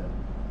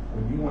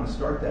when you want to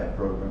start that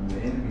program,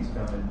 the enemy's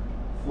coming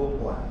full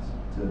blast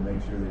to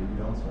make sure that you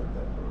don't start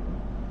that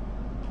program.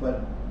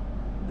 But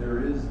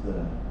there is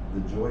the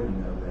joy to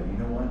know that,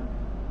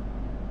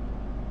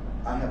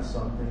 I have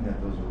something that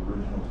those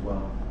original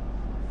 12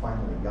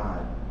 finally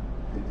got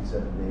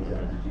 57 days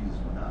after Jesus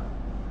went up.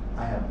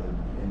 I have the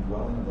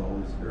indwelling of the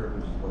Holy Spirit,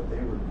 which is what they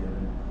were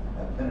given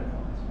at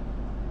Pentecost.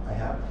 I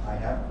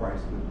have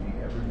Christ with me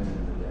every minute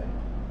of the day.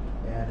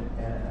 And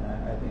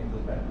I think it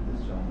goes back to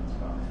this gentleman's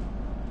comment.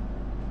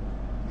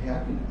 Hey,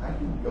 I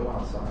can go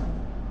outside.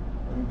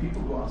 I mean,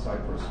 people go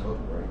outside for a smoke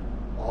break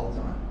all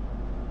the time.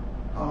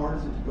 How hard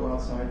is it to go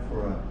outside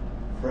for a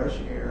fresh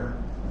air,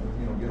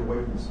 get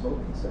away from the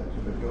smoking section,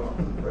 but go out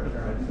for the fresh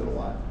air? I do that a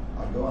lot.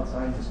 I'll go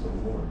outside and just go,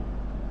 Lord,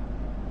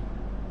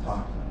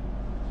 talk to me.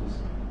 Just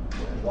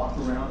walk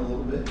around a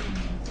little bit.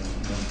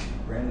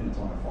 Granted, it's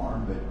on a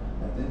farm, but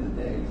at the end of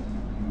the day,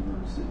 you were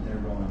sitting there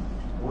going,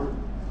 Lord,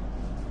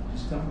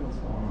 just tell me what's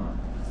going on.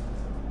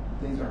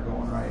 Things aren't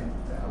going right.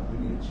 We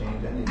need to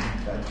change. I need to be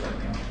better right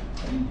now.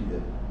 I need you to,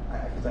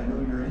 because I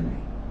know you're in me.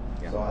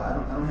 Yeah. So I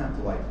don't have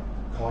to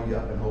call you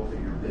up and hope that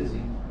you're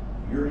busy.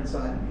 You're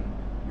inside of me.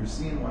 You're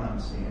seeing what I'm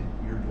seeing.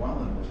 You're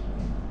dwelling with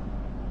me.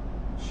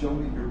 Show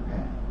me your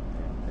path.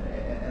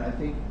 And I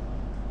think,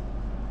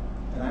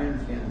 and I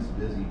understand this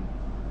busy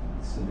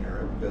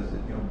scenario because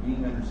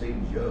being under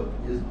Satan's yoke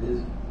is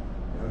busy.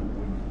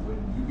 When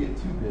you get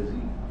too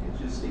busy, it's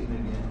just Satan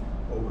again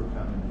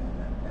overcoming you.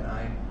 And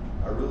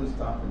I really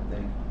stop and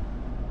think,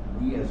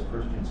 we as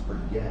Christians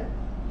forget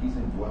He's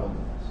indwelled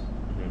in us.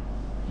 Mm-hmm.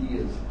 He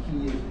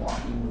is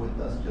walking with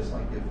us, just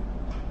like if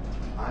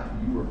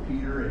you were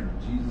Peter and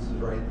Jesus is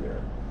right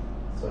there.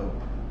 So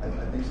I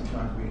think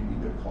sometimes we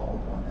need to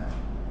call upon that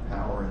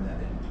power and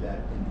that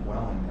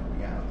indwelling that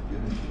we have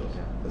given to us.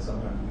 But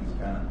sometimes we just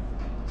kind of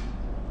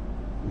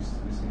we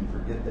seem to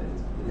forget that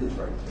it is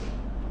right there.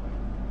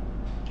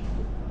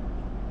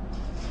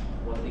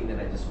 One thing that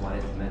I just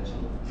wanted to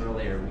mention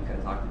earlier, we kind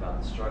of talked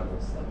about the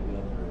struggles that we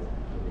go through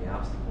and the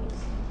obstacles.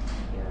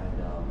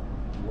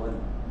 And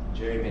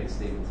Jerry made a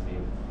statement to me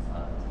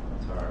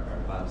to our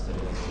Bible study.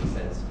 He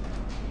says,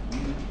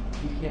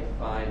 you can't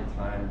find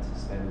time to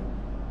spend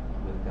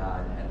with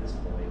God at this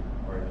point,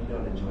 or if you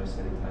don't enjoy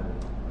spending time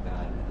with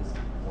God at this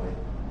point,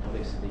 what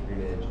makes you think you're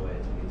going to enjoy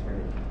it in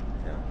eternity?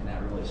 Yeah. And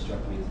that really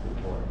struck me as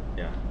the core.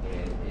 Yeah.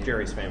 And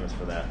Jerry's famous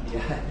for that.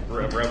 Yeah.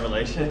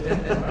 Revelation.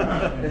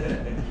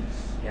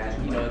 Yeah,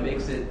 it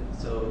makes it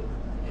so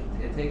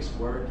it takes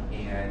work,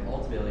 and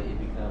ultimately it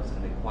becomes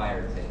an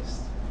acquired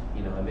taste.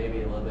 It may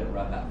be a little bit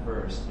rough at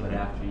first, but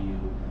after you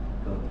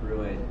go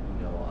through it,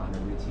 on a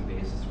routine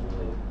basis,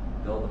 really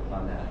build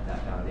upon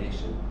that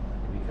foundation,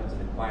 it becomes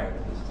an acquired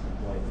taste to the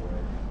point where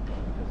it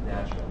becomes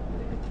natural,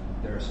 and it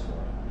thirsts for it,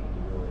 and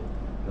you really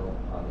build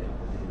upon it.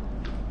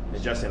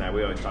 And Jesse and I,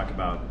 we always talk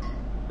about,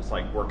 it's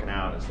like working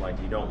out. It's like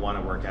you don't want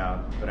to work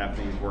out, but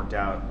after you've worked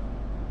out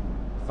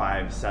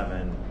 5,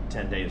 7,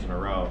 10 days in a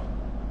row,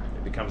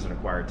 it becomes an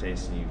acquired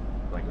taste, and you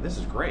like, this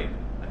is great.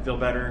 I feel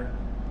better,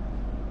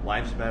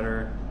 life's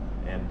better,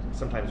 and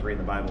sometimes reading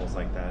the Bible is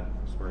like that.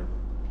 It's where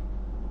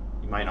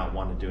you might not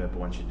want to do it, but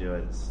once you do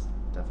it, it's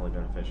definitely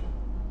beneficial.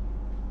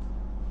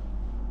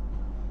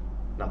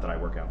 Not that I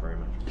work out very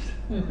much.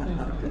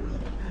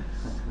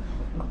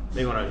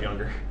 Maybe when I was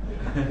younger.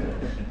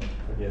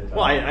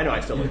 Well, I know I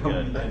still look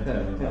good.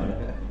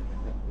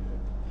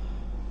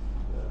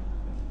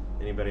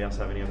 Anybody else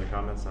have any other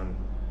comments on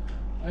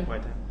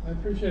White Time? I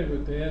appreciate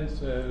what Dan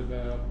said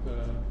about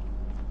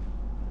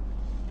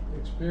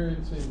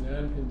experiencing the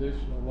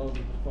unconditional love of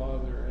the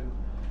Father,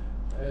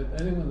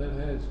 and anyone that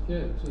has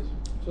kids, it's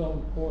so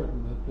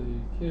important that the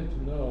kids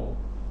know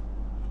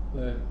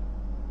that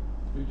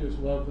you just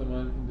love them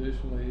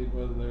unconditionally,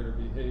 whether they're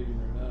behaving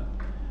or not.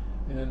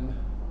 And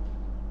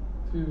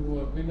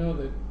we know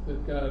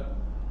that God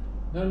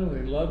not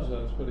only loves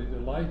us, but He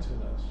delights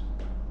in us.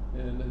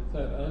 And it's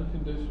that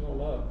unconditional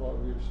love. While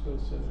we were still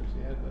sinners,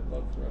 He had that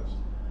love for us.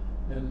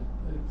 And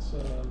it's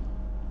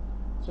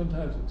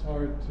sometimes it's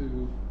hard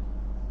to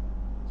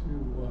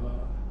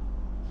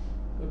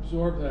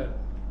absorb that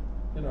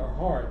in our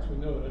hearts. We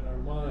know it in our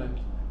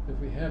minds if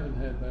we haven't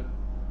had that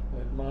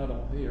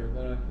model here,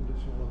 that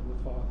unconditional love of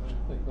the Father. I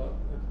think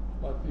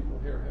a lot of people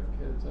here have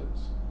kids.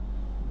 That's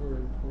a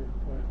very important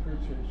point. I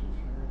appreciate you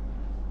sharing.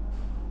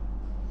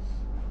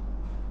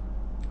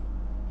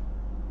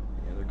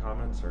 Any other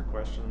comments or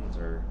questions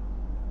or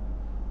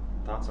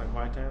thoughts on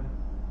Quiet Time?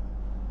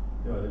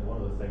 I think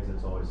one of the things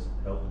that's always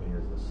helped me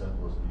is the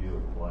simplest view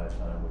of quiet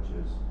time, which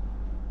is,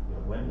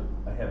 when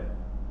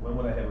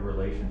would I have a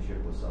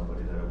relationship with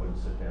somebody that I wouldn't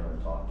sit down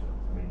and talk to?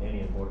 I mean,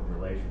 any important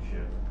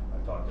relationship, I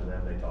talk to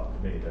them, they talk to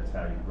me. That's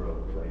how you grow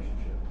a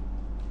relationship.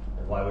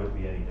 And why would it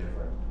be any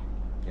different?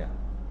 Yeah.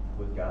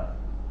 With God?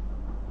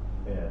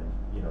 And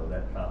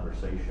that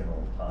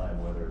conversational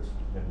time, whether it's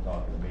Him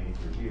talking to me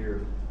through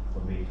here,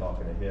 or me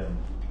talking to Him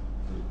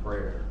through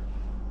prayer,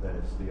 that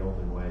it's the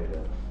only way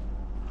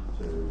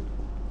to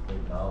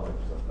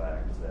acknowledge the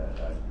fact that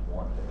I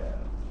want to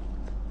have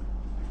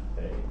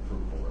a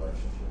fruitful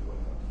relationship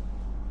with Him.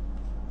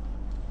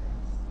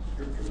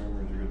 Scripture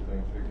memory is a good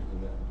thing too,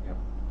 because that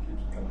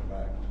keeps coming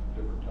back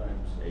different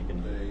times of the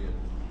day and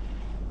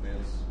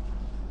events,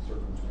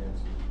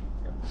 circumstances.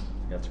 Yep.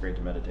 Yeah, it's great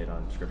to meditate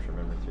on Scripture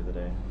memory through the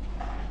day.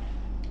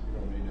 You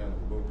don't need to have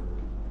a book or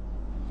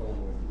phone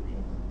with you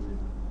or something to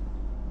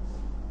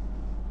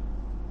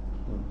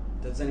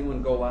read. Does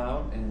anyone go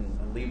out and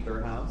leave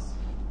their house?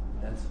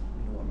 That's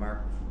what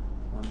Mark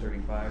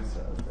 135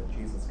 says, that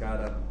Jesus got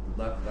up,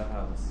 left the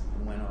house,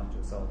 and went off to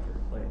a solitary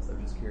place.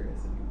 I'm just curious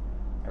if you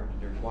ever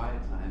did your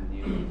quiet time and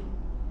you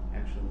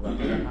actually left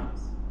the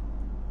house.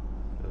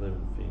 I live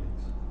in Phoenix.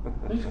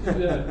 I used to do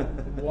that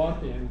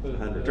walking, but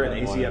turn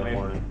the AC up, maybe.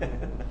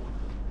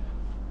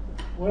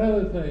 One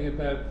other thing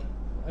about,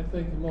 I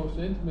think the most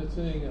intimate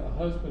thing a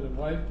husband and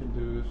wife can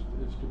do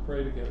is to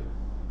pray together.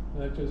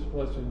 Not just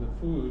blessing the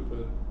food,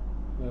 but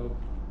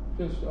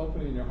just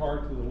opening your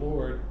heart to the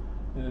Lord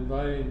and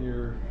inviting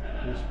your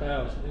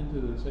spouse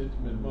into this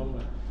intimate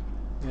moment.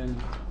 And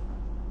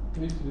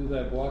we used to do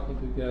that walking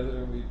together,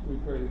 and we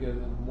pray together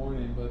in the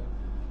morning. But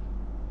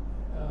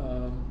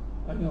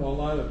I know a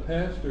lot of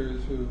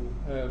pastors who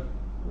have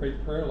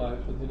great prayer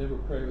lives, but they never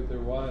pray with their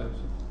wives.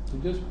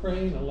 And just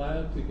praying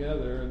aloud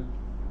together and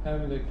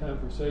having it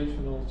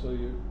conversational, so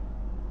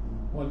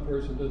one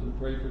person doesn't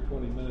pray for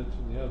 20 minutes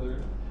and the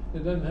other.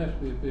 It doesn't have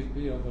to be a big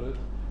deal, but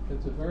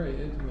it's a very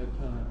intimate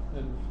time.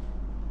 And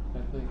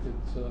I think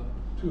it's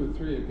 2 or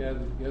 3 are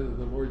gathered together.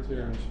 The Lord's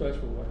there in a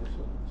special way.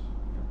 So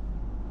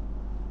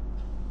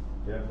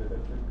Yeah,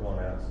 they've gone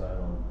outside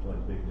on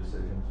like big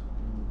decisions,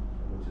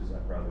 which is, I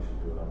probably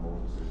should do it on more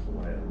decisions, but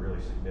when I had a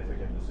really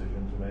significant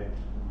decision to make,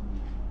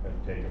 I've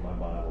taken my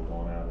Bible,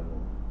 gone out in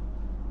the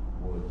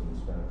woods and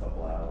spent a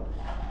couple hours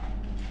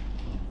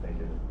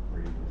thinking,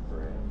 reading, and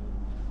praying.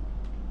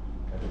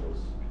 And it was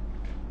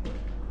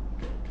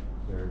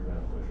very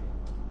beneficial.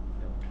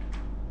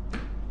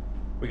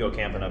 We go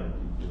camping up.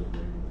 You do it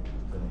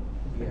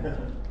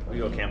regularly. We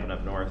go camping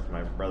up north.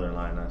 My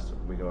brother-in-law and us,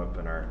 we go up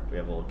in we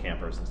have little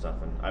campers and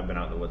stuff. And I've been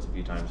out in the woods a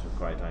few times for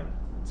quiet time.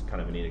 It's kind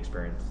of a neat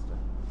experience to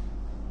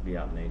be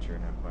out in nature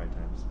and have quiet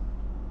times.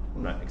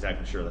 I'm not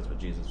exactly sure that's what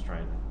Jesus was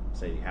trying to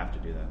say. You have to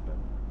do that, but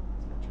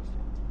it's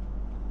interesting.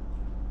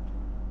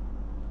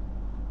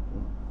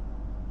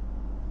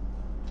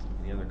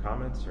 Any other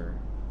comments, or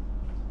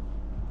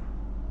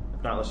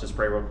if not, let's just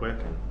pray real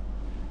quick and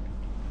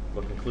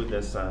we'll conclude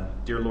this.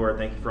 Dear Lord,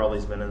 thank you for all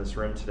these men in this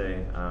room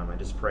today. I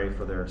just pray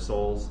for their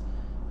souls.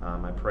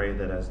 I pray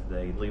that as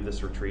they leave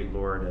this retreat,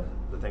 Lord,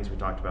 the things we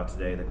talked about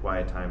today, the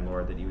quiet time,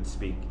 Lord, that you would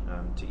speak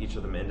to each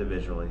of them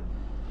individually.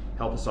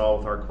 Help us all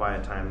with our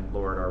quiet time,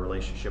 Lord, our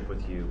relationship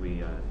with you.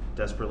 We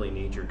desperately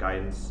need your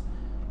guidance,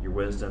 your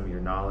wisdom,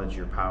 your knowledge,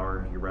 your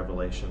power, your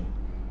revelation.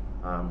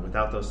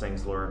 Without those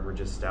things, Lord, we're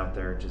just out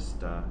there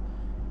just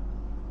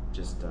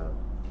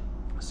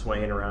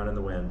swaying around in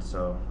the wind.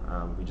 So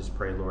we just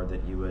pray, Lord,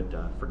 that you would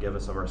forgive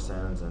us of our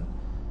sins, and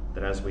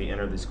that as we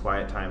enter these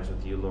quiet times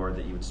with you, Lord,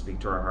 that you would speak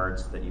to our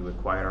hearts, that you would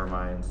quiet our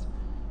minds,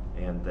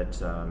 and that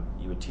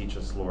you would teach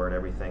us, Lord,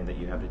 everything that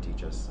you have to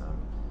teach us.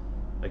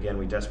 Again,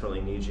 we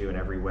desperately need you in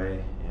every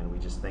way, and we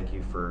just thank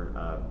you for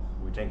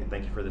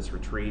thank you for this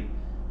retreat.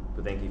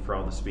 We thank you for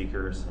all the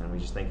speakers, and we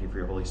just thank you for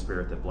your Holy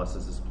Spirit that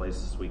blesses this place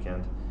this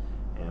weekend.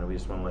 And we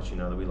just want to let you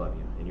know that we love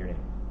you. In your name,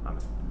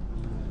 amen.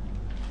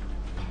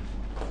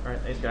 All right,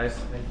 thanks, guys.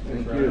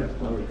 Thank you.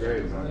 That was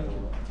great.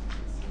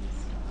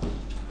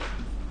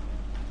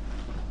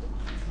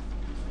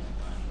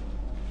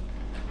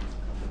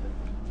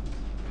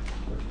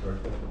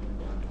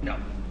 No.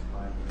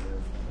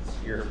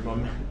 Your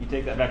mom, you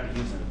take that back to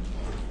Houston.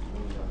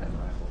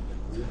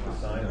 The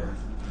signer.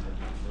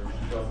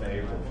 From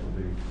April will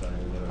be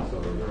signing. So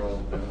they're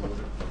all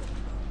downloaded.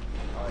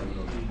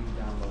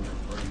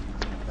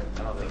 I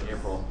don't think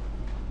April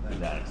did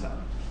that except.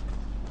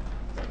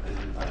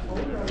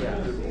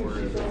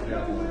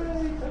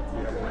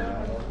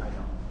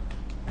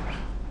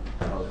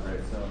 Oh,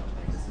 great. So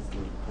this is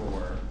Luke 4.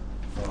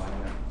 So I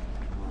have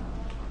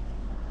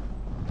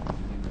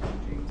the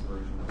James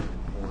version of Luke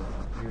 4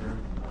 up here,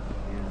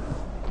 and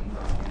the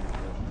English Standard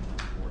version of Luke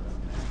 4 down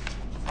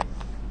there.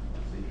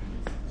 So you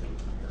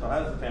can So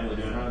how's the family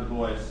doing? How are the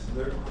boys?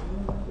 They're all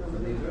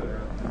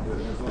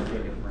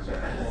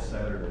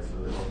Saturday, so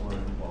they're all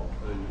playing ball.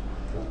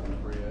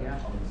 Yeah.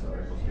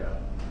 Sorry,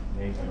 yeah.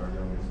 Nathan, our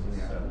youngest,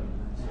 is 7,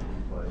 so he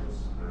plays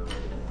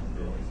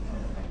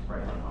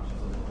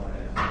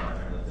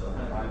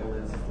The Bible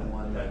is the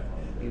one that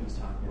he was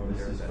talking about.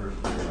 This is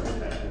first year.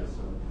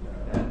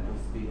 That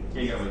will speak.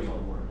 Yeah, you gotta wait till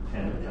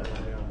 10.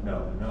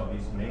 No,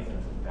 he's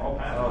Nathan's. Oh,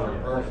 Pat.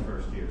 They're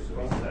first year, so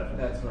he's 7.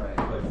 That's right.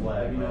 Played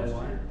flag You know last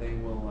what? year. They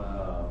will.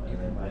 And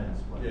then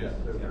Ben's playing. Yeah,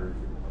 they're very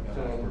good.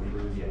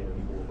 Yeah,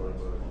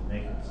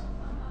 Nathan's.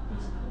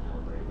 He's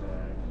more laid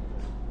back.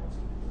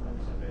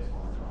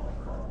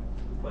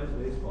 Plays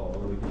baseball,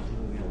 or we can see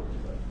the work,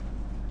 but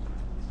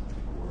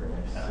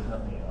it's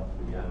nothing else.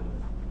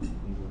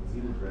 He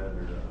would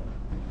rather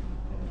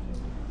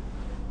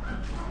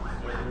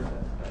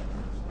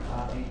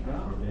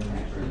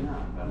Actually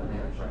not.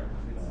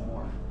 It's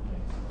more.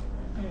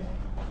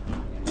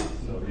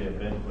 So yeah,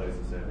 Ben plays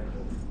the 7.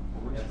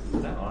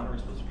 Is that on, or are we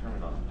supposed to turn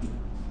it on?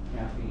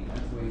 Caffeine.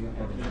 That's the way you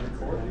have to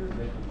record.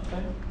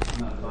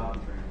 Not a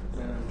bottom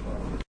train.